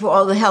 Thank you for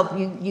all the help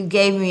you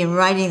gave me in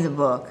writing the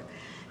book.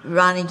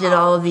 Ronnie did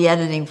all of the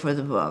editing for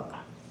the book.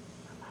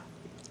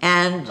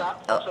 And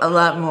a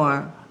lot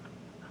more.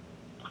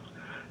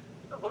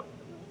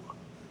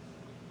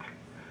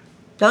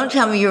 Don't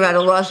tell me you're at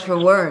a loss for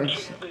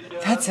words.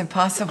 That's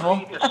impossible.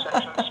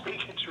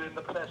 Speaking to you in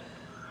the present.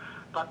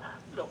 But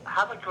look,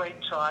 have a great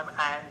time,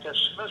 and as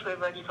soon as we're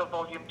ready for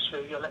volume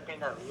 2, you'll let me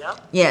know, yeah?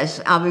 Yes,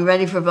 I'll be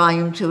ready for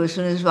volume 2 as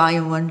soon as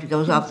volume 1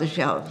 goes off the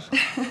shelves.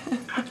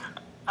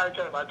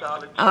 Okay, my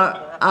darling. Take All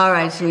care.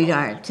 right,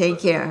 sweetheart. Take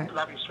care.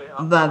 Love you,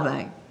 sweetheart.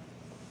 Bye-bye.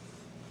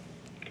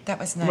 That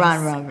was nice.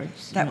 Ron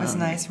Roberts. That was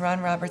nice.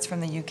 Ron Roberts from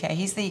the UK.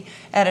 He's the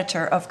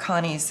editor of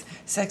Connie's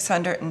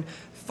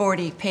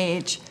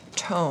 640-page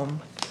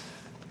tome,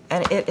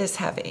 and it is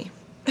heavy.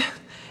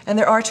 And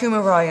there are 2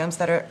 more volumes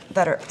that are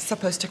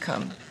supposed to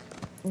come.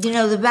 You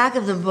know, the back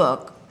of the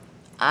book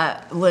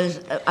I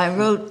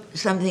wrote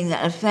something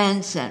that a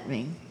fan sent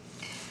me,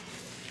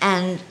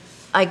 and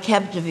I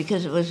kept it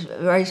because it was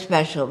very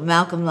special.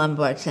 Malcolm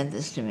Lombard sent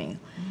this to me.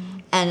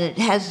 And it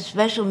has a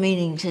special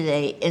meaning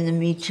today in the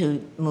Me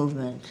Too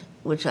movement,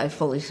 which I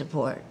fully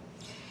support.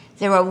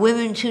 There are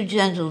women too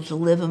gentle to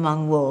live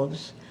among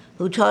wolves,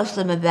 who toss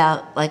them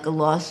about like a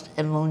lost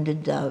and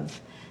wounded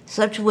dove.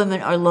 Such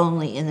women are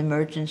lonely in the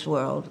merchant's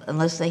world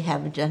unless they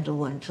have a gentle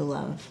one to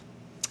love.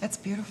 That's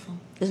beautiful.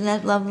 Isn't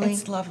that lovely?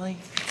 It's lovely.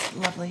 It's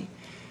lovely.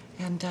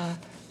 And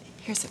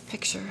here's a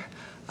picture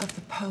of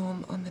the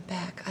poem on the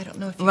back. I don't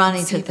know if you Ronnie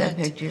can see took that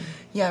picture.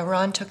 Yeah,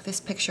 Ron took this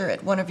picture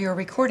at one of your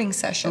recording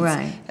sessions.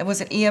 Right. And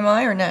was it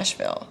EMI or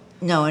Nashville?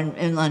 No,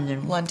 in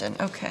London. London,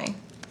 okay.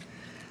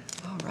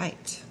 All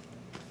right.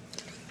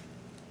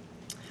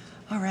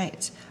 All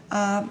right.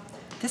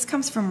 This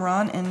comes from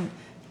Ron in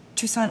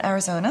Tucson,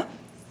 Arizona.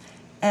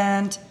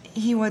 And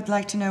he would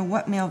like to know,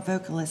 what male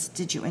vocalist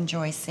did you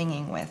enjoy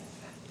singing with?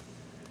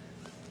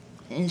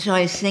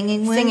 Enjoy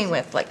singing with? Singing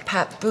with, like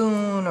Pat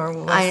Boone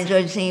or... I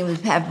enjoyed singing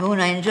with Pat Boone.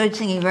 I enjoyed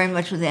singing very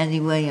much with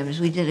Andy Williams.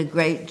 We did a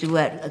great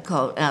duet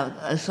called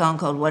a song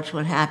called "Watch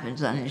What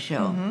Happens" on his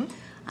show.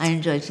 I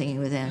enjoyed singing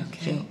with Andy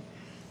too.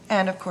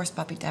 And of course,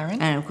 Bobby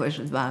Darin. And of course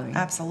with Bobby.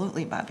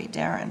 Absolutely, Bobby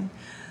Darin.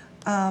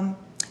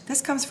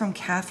 This comes from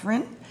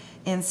Catherine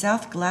in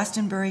South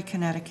Glastonbury,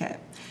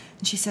 Connecticut.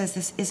 And she says,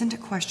 this isn't a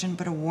question,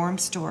 but a warm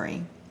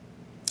story.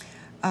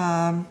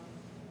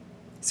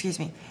 Excuse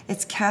me.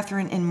 It's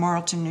Catherine in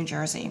Marlton, New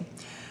Jersey.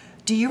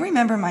 Do you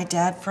remember my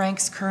dad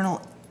Frank's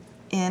Colonial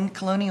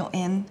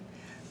Inn,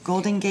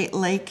 Golden Gate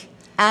Lake?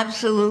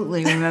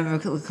 Absolutely remember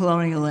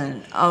Colonial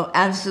Inn. Oh,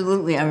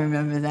 absolutely, I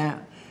remember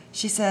that.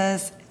 She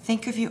says,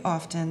 think of you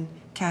often,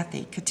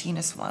 Kathy,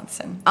 Katina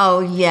Swanson. Oh,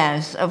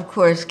 yes, of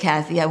course,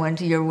 Kathy. I went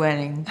to your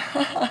wedding.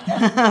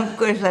 Of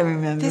course, I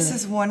remember. This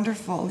is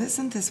wonderful.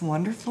 Isn't this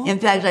wonderful? In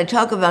fact, I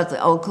talk about the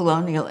old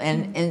colonial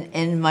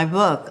in my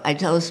book. I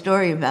tell a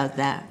story about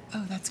that.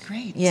 Oh, that's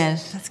great.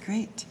 Yes. That's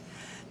great.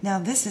 Now,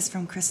 this is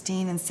from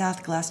Christine in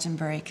South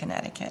Glastonbury,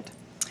 Connecticut.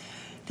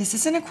 This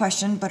isn't a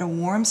question, but a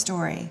warm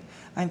story.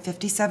 I'm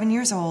 57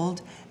 years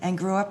old and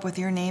grew up with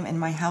your name in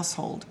my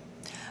household.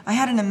 I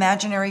had an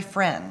imaginary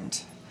friend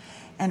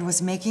and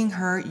was making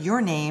her your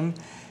name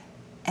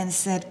and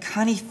said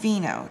Connie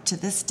Fino to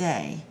this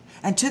day.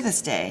 And to this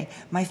day,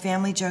 my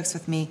family jokes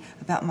with me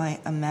about my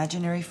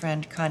imaginary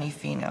friend, Connie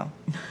Fino.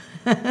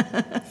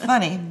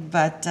 Funny,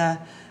 but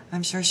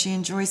I'm sure she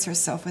enjoys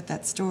herself with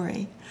that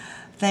story.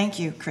 Thank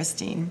you,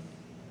 Christine.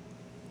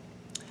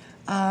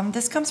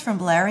 This comes from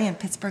Larry in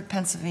Pittsburgh,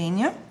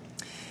 Pennsylvania.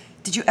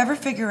 Did you ever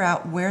figure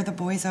out where the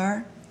boys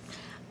are?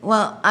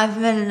 Well, I've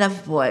met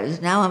enough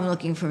boys. Now I'm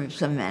looking for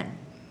some men.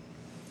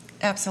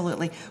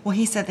 Absolutely. Well,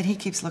 he said that he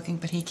keeps looking,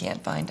 but he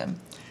can't find them.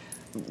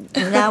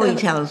 Now he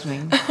tells me.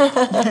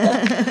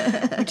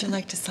 Would you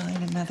like to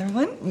sign another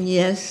one?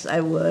 Yes, I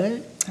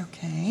would.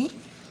 Okay.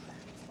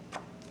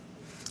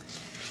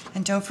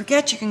 And don't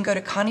forget, you can go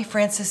to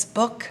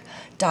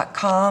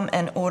ConnieFrancisBook.com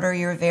and order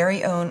your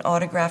very own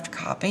autographed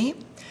copy,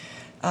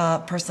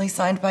 personally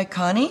signed by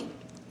Connie.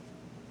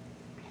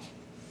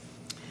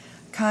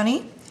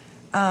 Connie,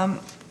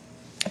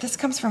 this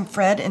comes from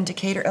Fred in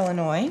Decatur,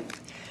 Illinois,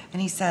 and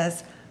he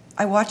says,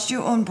 I watched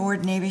you on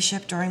board Navy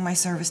ship during my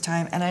service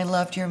time, and I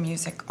loved your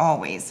music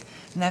always.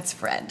 And that's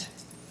Fred.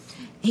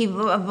 He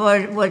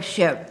aboard what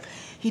ship?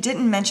 He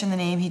didn't mention the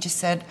name, he just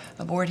said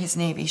aboard his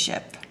Navy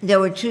ship. There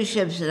were two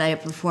ships that I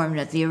performed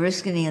at, the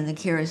Oriskany and the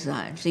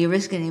Kearsarge. The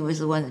Oriskany was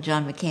the one that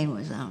John McCain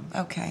was on.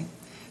 Okay,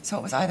 so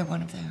it was either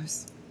one of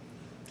those.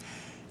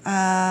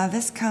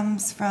 This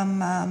comes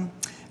from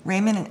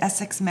Raymond in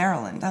Essex,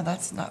 Maryland. Oh,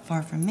 that's not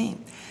far from me.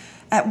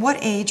 At what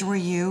age were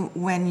you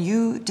when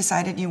you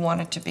decided you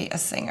wanted to be a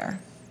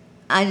singer?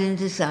 I didn't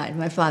decide.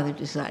 My father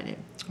decided.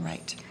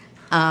 Right.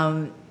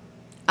 I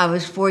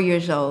was 4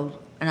 years old,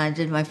 and I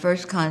did my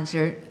first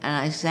concert, and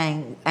I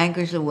sang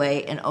Anchors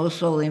Aweigh and O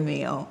Sole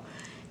Mio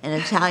in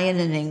Italian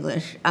and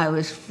English. I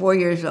was 4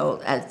 years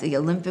old at the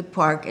Olympic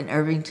Park in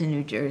Irvington,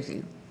 New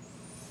Jersey.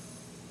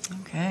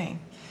 Okay.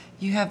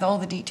 You have all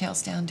the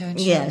details down, don't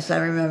you? Yes, I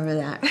remember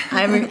that.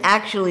 I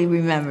actually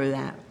remember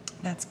that.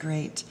 That's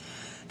great.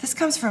 This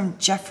comes from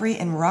Jeffrey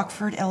in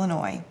Rockford,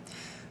 Illinois.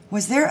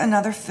 Was there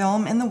another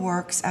film in the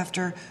works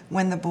after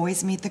When the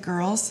Boys Meet the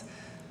Girls?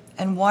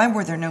 And why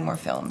were there no more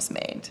films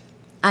made?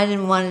 I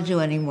didn't want to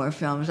do any more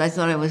films. I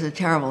thought I was a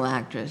terrible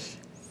actress.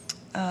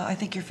 I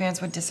think your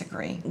fans would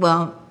disagree.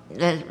 Well,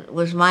 that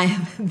was my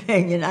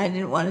opinion. I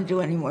didn't want to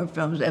do any more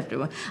films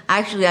after.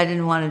 Actually, I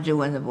didn't want to do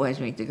When the Boys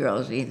Meet the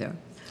Girls either.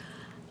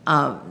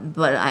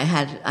 But I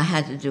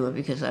had to do it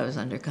because I was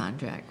under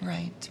contract.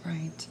 Right,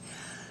 right.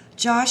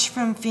 Josh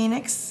from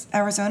Phoenix,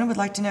 Arizona would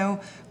like to know,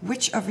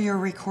 which of your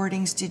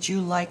recordings did you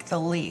like the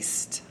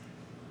least?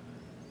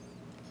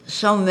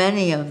 So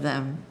many of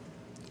them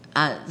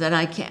that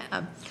I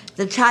can't.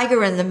 The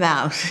Tiger and the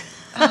Mouse.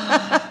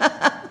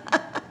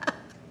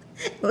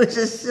 It was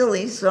a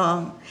silly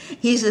song.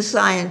 He's a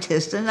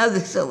scientist, another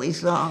silly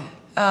song.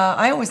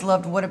 I always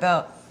loved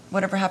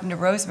Whatever Happened to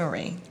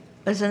Rosemary.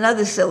 It's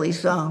another silly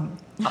song.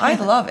 I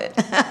love it,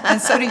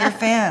 and so do your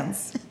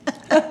fans.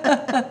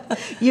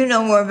 You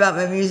know more about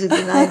my music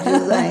than I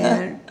do,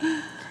 Diane.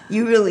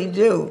 You really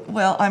do.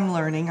 Well, I'm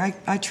learning.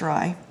 I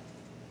try.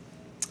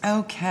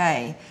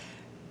 Okay.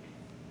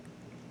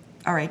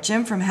 All right,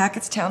 Jim from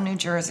Hackettstown, New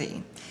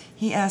Jersey.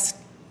 He asked,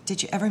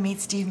 did you ever meet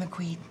Steve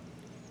McQueen?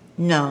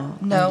 No.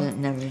 No? I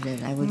never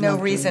did. I would No love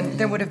to reason. meet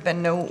There him. would have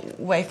been no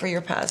way for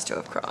your paths to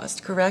have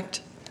crossed,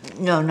 correct?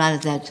 No, not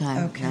at that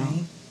time. Okay.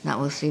 No. Not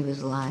while Steve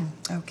was alive.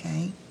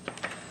 Okay.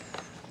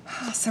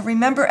 So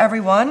remember,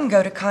 everyone,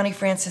 go to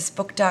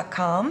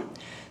ConnieFrancisBook.com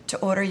to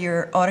order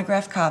your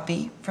autographed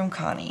copy from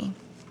Connie.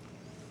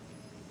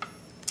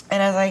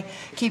 And as I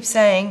keep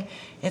saying,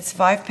 it's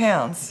 5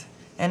 pounds,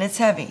 and it's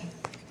heavy.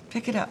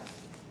 Pick it up.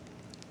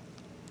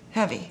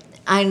 Heavy.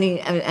 I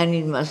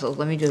need muscles.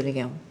 Let me do it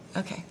again.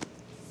 Okay.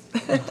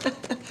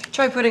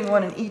 Try putting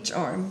one in each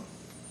arm.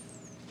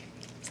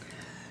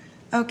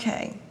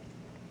 Okay.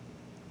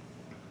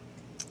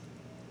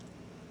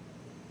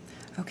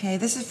 Okay,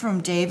 this is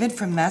from David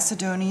from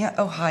Macedonia,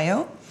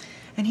 Ohio.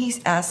 And he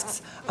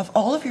asks, of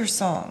all of your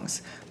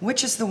songs,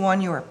 which is the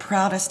one you are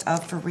proudest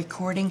of for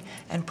recording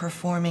and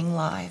performing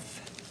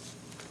live?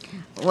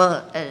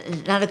 Well,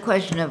 it's not a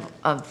question of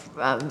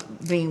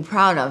being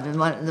proud of.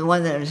 The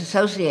one that is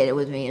associated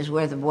with me is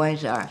Where the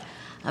Boys Are.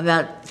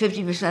 About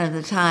 50% of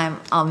the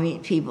time, I'll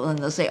meet people and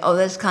they'll say, oh,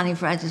 that's Connie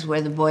Francis,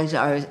 Where the Boys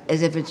Are,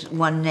 as if it's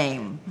one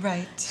name.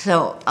 Right.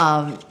 So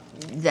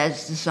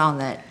that's the song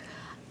that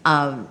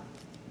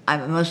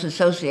I'm most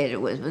associated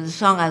with. But the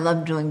song I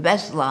love doing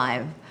best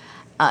live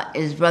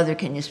is Brother,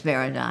 Can You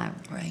Spare a Dime?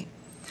 Right.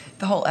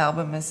 The whole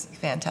album is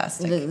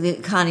fantastic. The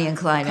Connie and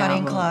Clyde Connie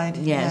album. and Clyde,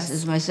 yes.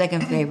 It's my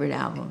second favorite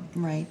album.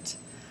 Right.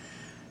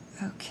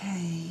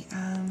 Okay.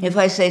 If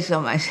I say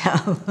so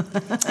myself.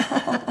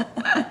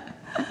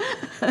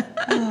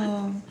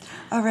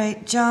 All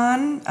right.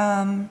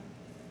 John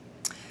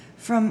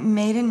from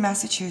Maiden,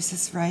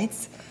 Massachusetts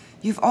writes,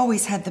 "You've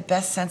always had the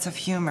best sense of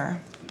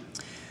humor.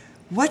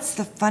 What's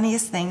the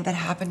funniest thing that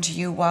happened to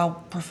you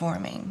while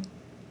performing?"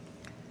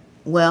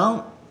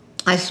 Well,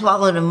 I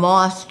swallowed a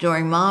moth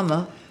during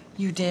Mama.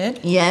 You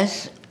did?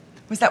 Yes.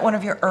 Was that one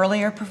of your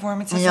earlier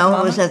performances? No, of it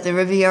Mama? was at the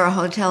Riviera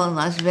Hotel in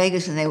Las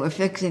Vegas, and they were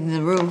fixing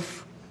the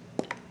roof.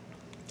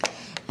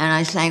 And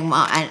I sang,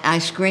 I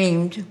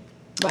screamed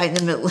right in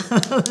the middle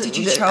of Did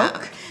you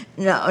choke?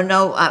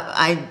 No,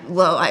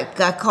 I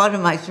got caught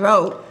in my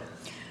throat,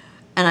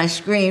 and I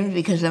screamed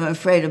because I'm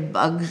afraid of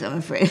bugs, I'm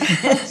afraid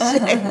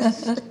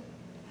of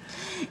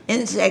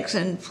insects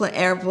and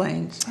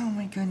airplanes. Oh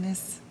my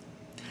goodness.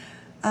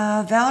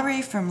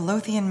 Valerie from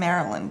Lothian,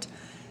 Maryland.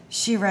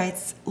 She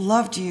writes,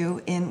 "Loved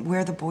you in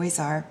Where the Boys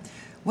Are.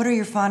 What are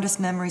your fondest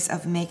memories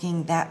of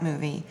making that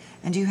movie?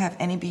 And do you have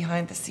any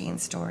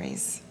behind-the-scenes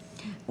stories?"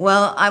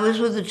 Well, I was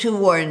with the two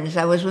wardens.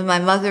 I was with my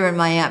mother and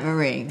my Aunt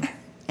Marie,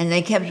 and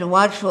they kept a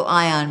watchful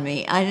eye on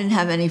me. I didn't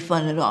have any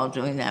fun at all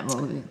doing that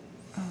movie.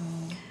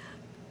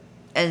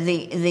 And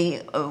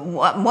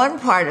one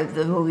part of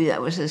the movie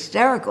that was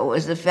hysterical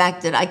was the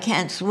fact that I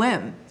can't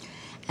swim,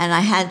 and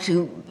I had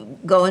to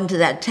go into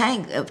that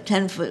tank of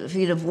 10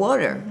 feet of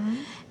water.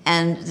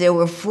 And there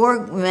were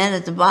 4 men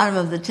at the bottom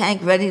of the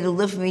tank ready to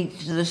lift me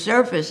to the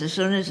surface as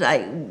soon as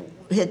I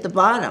hit the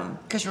bottom.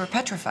 Because you were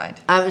petrified.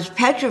 I was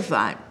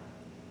petrified.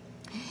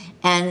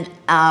 And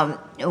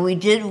we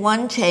did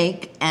one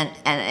take, and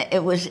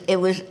it was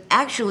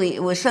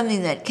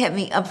something that kept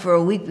me up for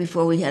a week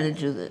before we had to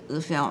do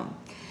the film.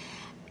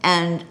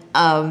 And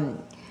I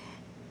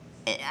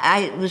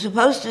was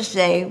supposed to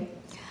say,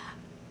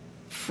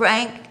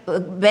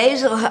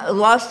 Basil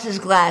lost his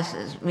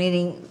glasses,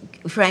 meaning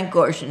Frank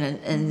Gorshin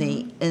in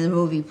the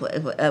movie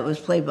that was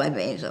played by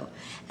Basil.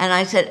 And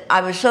I said,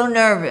 I was so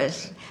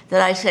nervous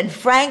that I said,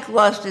 Frank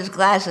lost his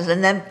glasses,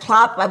 and then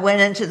plop, I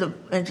went into the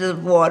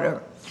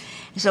water.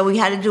 So we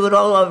had to do it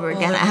all over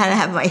again. I had to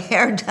have my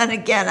hair done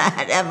again. I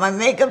had to have my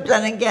makeup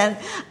done again,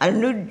 a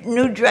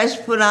new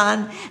dress put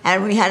on,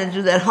 and we had to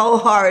do that whole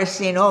horror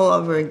scene all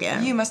over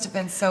again. You must have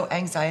been so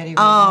anxiety-ridden.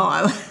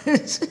 Oh,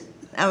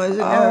 I was a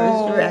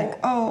nervous wreck.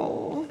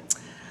 Oh,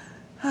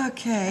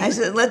 okay. I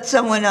said, let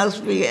someone else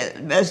be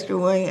it, Mr.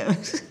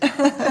 Williams.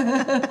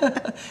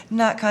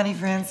 Not Connie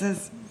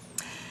Francis.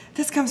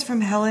 This comes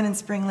from Helen in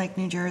Spring Lake,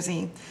 New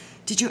Jersey.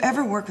 Did you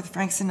ever work with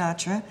Frank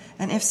Sinatra?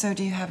 And if so,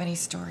 do you have any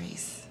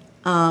stories?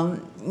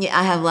 Yeah,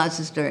 I have lots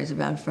of stories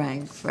about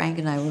Frank. Frank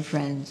and I were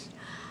friends.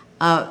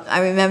 I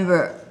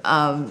remember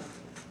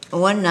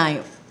one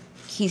night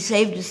he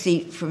saved a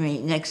seat for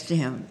me next to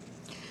him,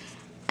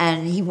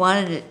 and he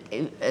wanted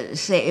to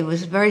say it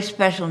was a very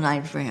special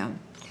night for him.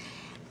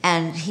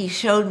 And he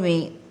showed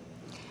me.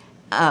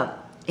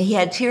 He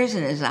had tears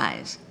in his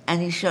eyes,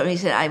 and he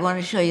said, "I want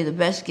to show you the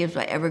best gift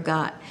I ever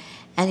got."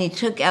 And he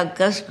took out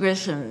Gus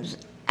Grissom's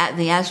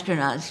the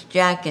astronaut's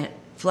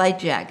flight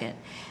jacket,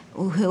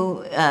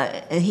 who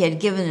he had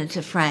given it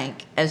to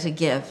Frank as a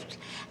gift,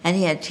 and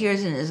he had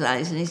tears in his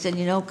eyes. And he said,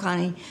 "You know,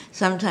 Connie,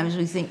 sometimes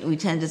we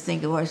tend to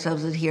think of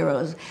ourselves as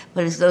heroes,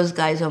 but it's those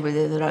guys over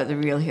there that are the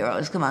real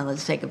heroes. Come on,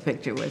 let's take a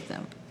picture with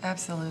them."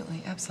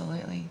 Absolutely,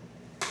 absolutely.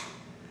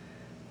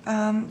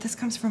 This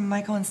comes from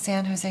Michael in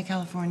San Jose,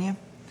 California.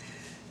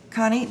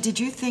 Connie, did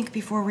you think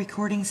before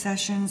recording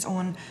sessions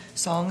on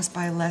songs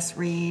by Les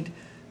Reed,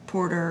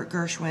 Porter,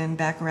 Gershwin,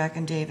 Bacharach,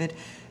 and David,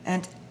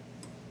 and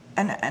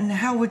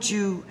how would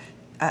you,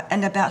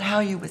 and about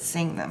how you would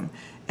sing them?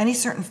 Any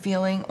certain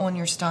feeling on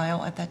your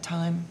style at that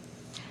time?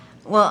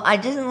 Well, I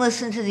didn't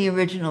listen to the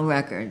original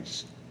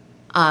records.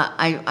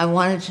 I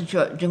wanted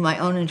to do my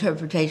own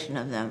interpretation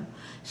of them.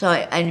 So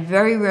I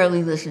very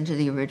rarely listened to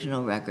the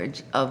original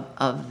records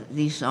of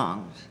these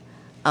songs,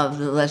 of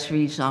the Les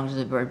Reed songs,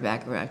 the Burt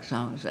Bacharach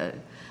songs,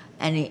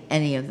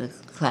 any of the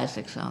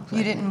classic songs.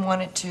 You didn't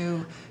want it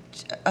to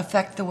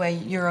affect the way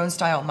your own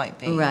style might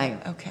be. Right.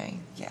 Okay,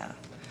 yeah.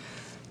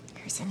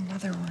 Here's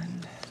another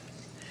one.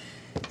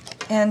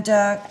 And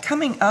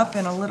coming up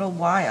in a little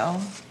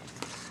while,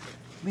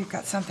 we've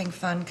got something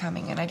fun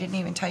coming, and I didn't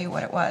even tell you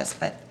what it was,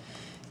 but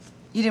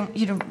you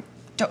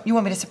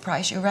want me to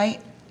surprise you,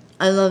 right?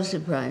 I love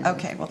surprises.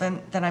 Okay, well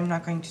then I'm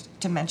not going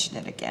to mention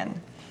it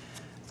again.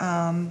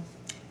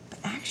 But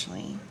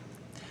actually,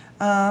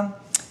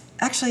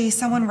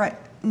 someone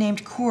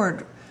named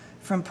Cord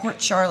from Port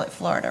Charlotte,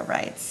 Florida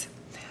writes,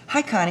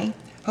 "Hi Connie,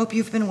 hope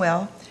you've been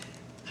well.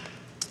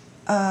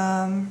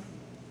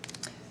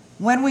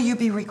 When will you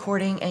be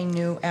recording a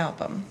new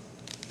album?"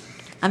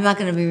 I'm not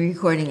going to be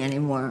recording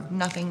anymore.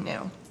 Nothing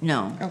new.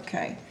 No.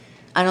 Okay.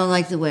 I don't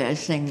like the way I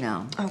sing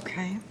now.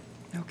 Okay.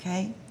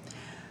 Okay.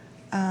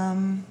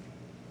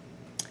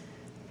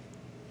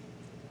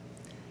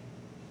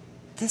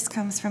 This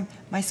comes from,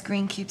 my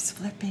screen keeps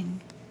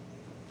flipping.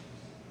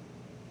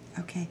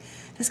 Okay.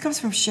 This comes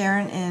from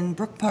Sharon in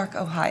Brook Park,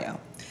 Ohio.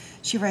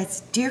 She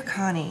writes, Dear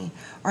Connie,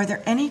 are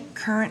there any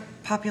current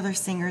popular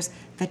singers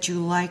that you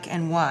like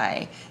and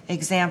why?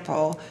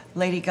 Example,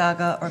 Lady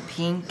Gaga or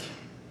Pink?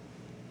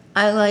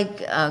 I like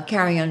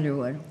Carrie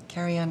Underwood.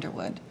 Carrie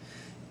Underwood.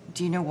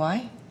 Do you know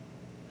why?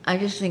 I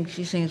just think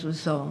she sings with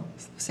soul.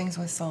 Sings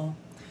with soul.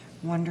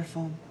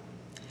 Wonderful.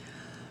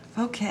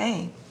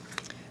 Okay.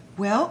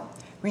 Well,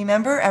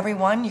 remember,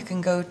 everyone, you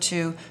can go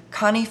to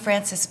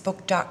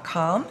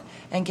ConnieFrancisBook.com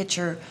and get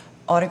your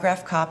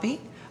autographed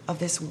copy of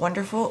this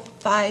wonderful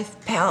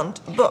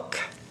 5-pound book.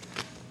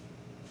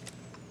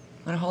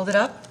 Want to hold it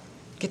up?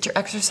 Get your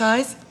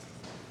exercise?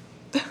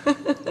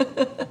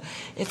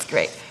 It's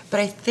great. But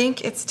I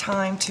think it's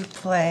time to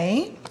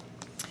play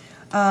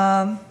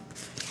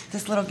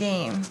this little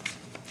game.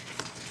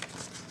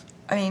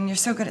 I mean, you're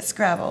so good at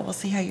Scrabble. We'll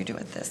see how you do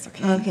with this,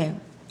 okay? Okay.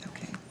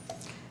 Okay.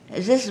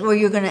 Is this where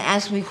you're going to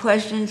ask me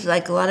questions,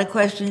 like a lot of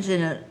questions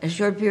in a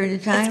short period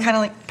of time? It's kind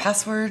of like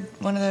password,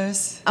 one of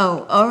those.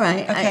 Oh, all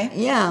right. Okay.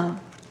 Yeah.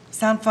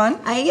 Sound fun?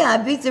 I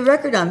beat the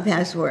record on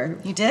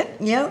password. You did?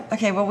 Yep.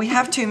 Okay, well, we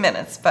have 2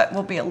 minutes, but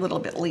we'll be a little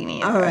bit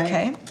lenient, All right.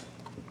 okay?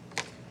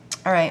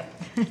 All right.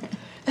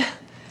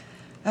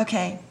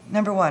 Okay,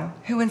 number 1.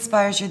 Who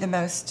inspires you the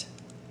most?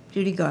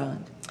 Judy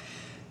Garland.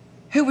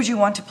 Who would you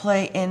want to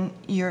play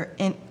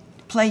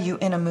play you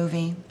in a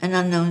movie? An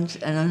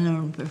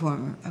unknown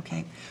performer.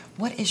 Okay.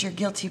 What is your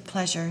guilty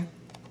pleasure?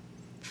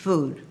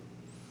 Food.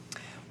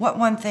 What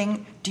one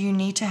thing do you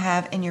need to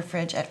have in your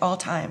fridge at all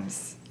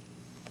times?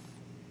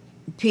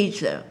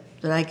 Pizza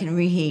that I can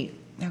reheat.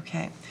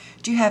 Okay.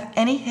 Do you have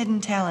any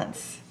hidden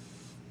talents?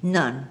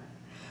 None.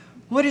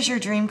 What is your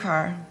dream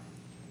car?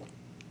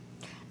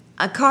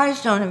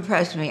 Cars don't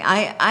impress me.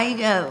 I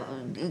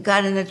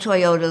got in a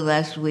Toyota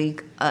last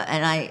week,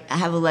 and I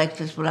have a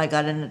Lexus, but I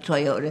got in a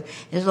Toyota.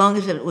 As long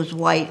as it was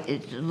white,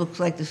 it looks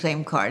like the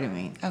same car to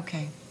me.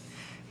 Okay.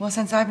 Well,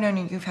 since I've known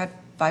you, you've had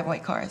 5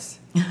 white cars.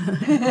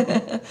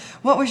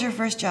 What was your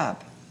first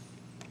job?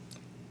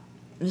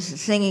 This is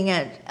singing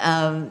at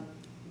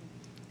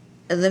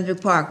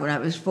Olympic Park when I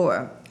was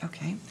 4,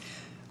 Okay.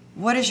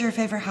 What is your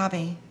favorite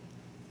hobby?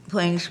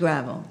 playing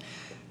Scrabble.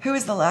 Who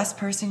is the last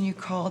person you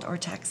called or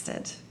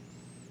texted?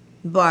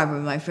 Barbara,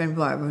 my friend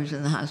Barbara, who's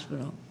in the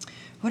hospital.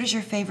 What is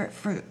your favorite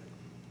fruit?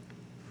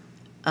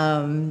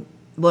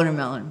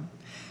 Watermelon.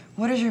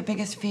 What is your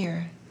biggest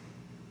fear?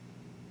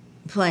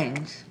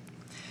 Planes.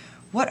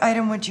 What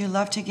item would you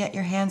love to get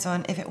your hands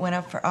on if it went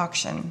up for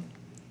auction?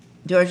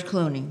 George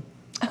Clooney.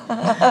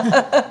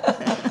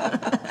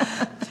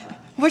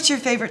 What's your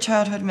favorite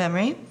childhood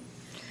memory?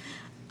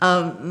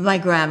 My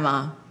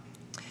grandma.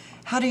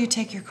 How do you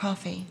take your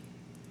coffee?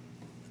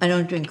 I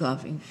don't drink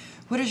coffee.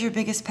 What is your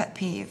biggest pet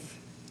peeve?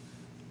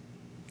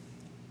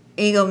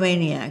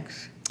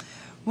 Egomaniacs.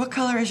 What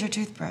color is your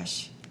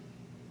toothbrush?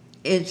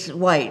 It's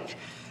white.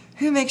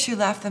 Who makes you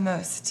laugh the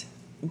most?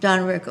 Don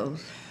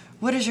Rickles.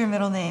 What is your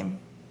middle name?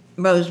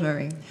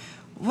 Rosemary.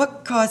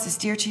 What cause is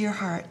dear to your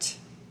heart?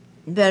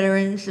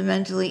 Veterans, the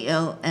mentally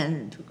ill,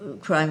 and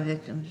crime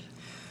victims.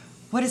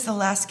 What is the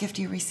last gift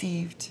you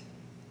received?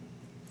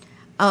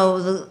 Oh,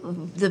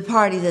 the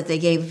party that they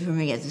gave for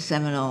me at the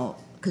Seminole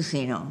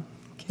Casino.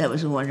 That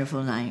was a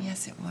wonderful night.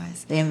 Yes, it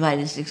was. They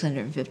invited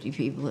 650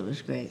 people. It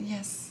was great.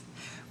 Yes.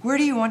 Where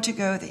do you want to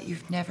go that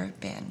you've never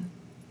been?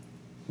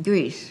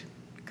 Greece.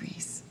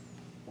 Greece.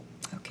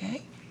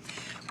 Okay.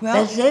 Well,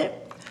 That's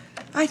it?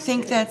 I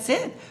think that's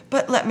it.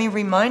 But let me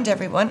remind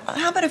everyone.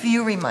 How about if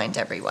you remind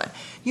everyone?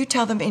 You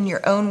tell them in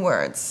your own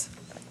words.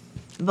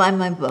 Buy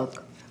my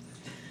book.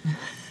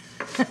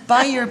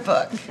 Buy your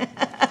book.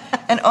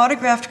 An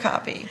autographed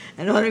copy.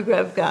 An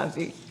autographed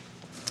copy.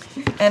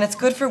 And it's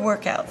good for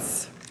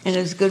workouts. And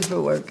it's good for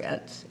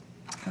workouts.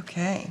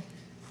 Okay.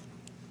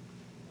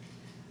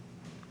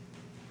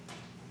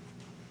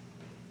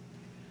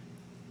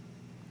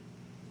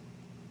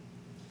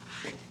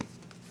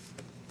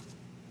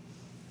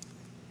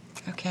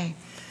 Okay.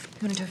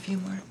 You want to do a few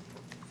more?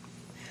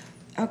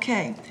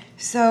 Okay.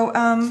 So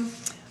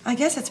I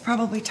guess it's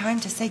probably time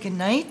to say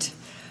goodnight.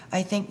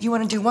 I think you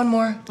want to do one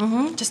more?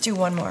 Mm-hmm. Just do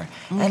one more.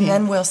 Okay. And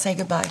then we'll say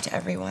goodbye to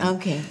everyone.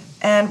 Okay.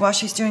 And while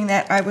she's doing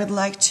that, I would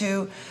like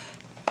to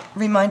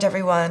remind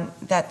everyone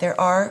that there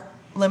are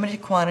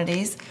limited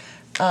quantities.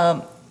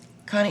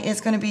 Connie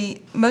is going to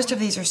be, most of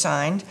these are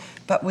signed,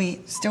 but we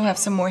still have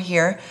some more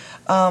here.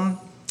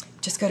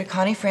 Just go to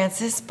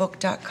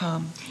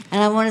ConnieFrancisBook.com.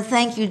 And I want to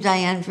thank you,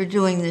 Diane, for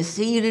doing this.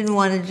 See, you didn't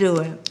want to do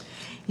it.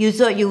 You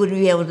thought you wouldn't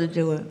be able to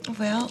do it.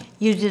 Well,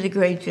 you did a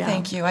great job.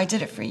 Thank you. I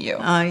did it for you.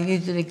 Oh, you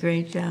did a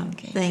great job.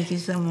 Okay. Thank you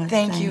so much.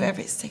 Thank Diane.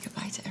 you. Say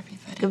goodbye to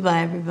everybody.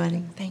 Goodbye,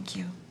 everybody. Thank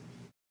you.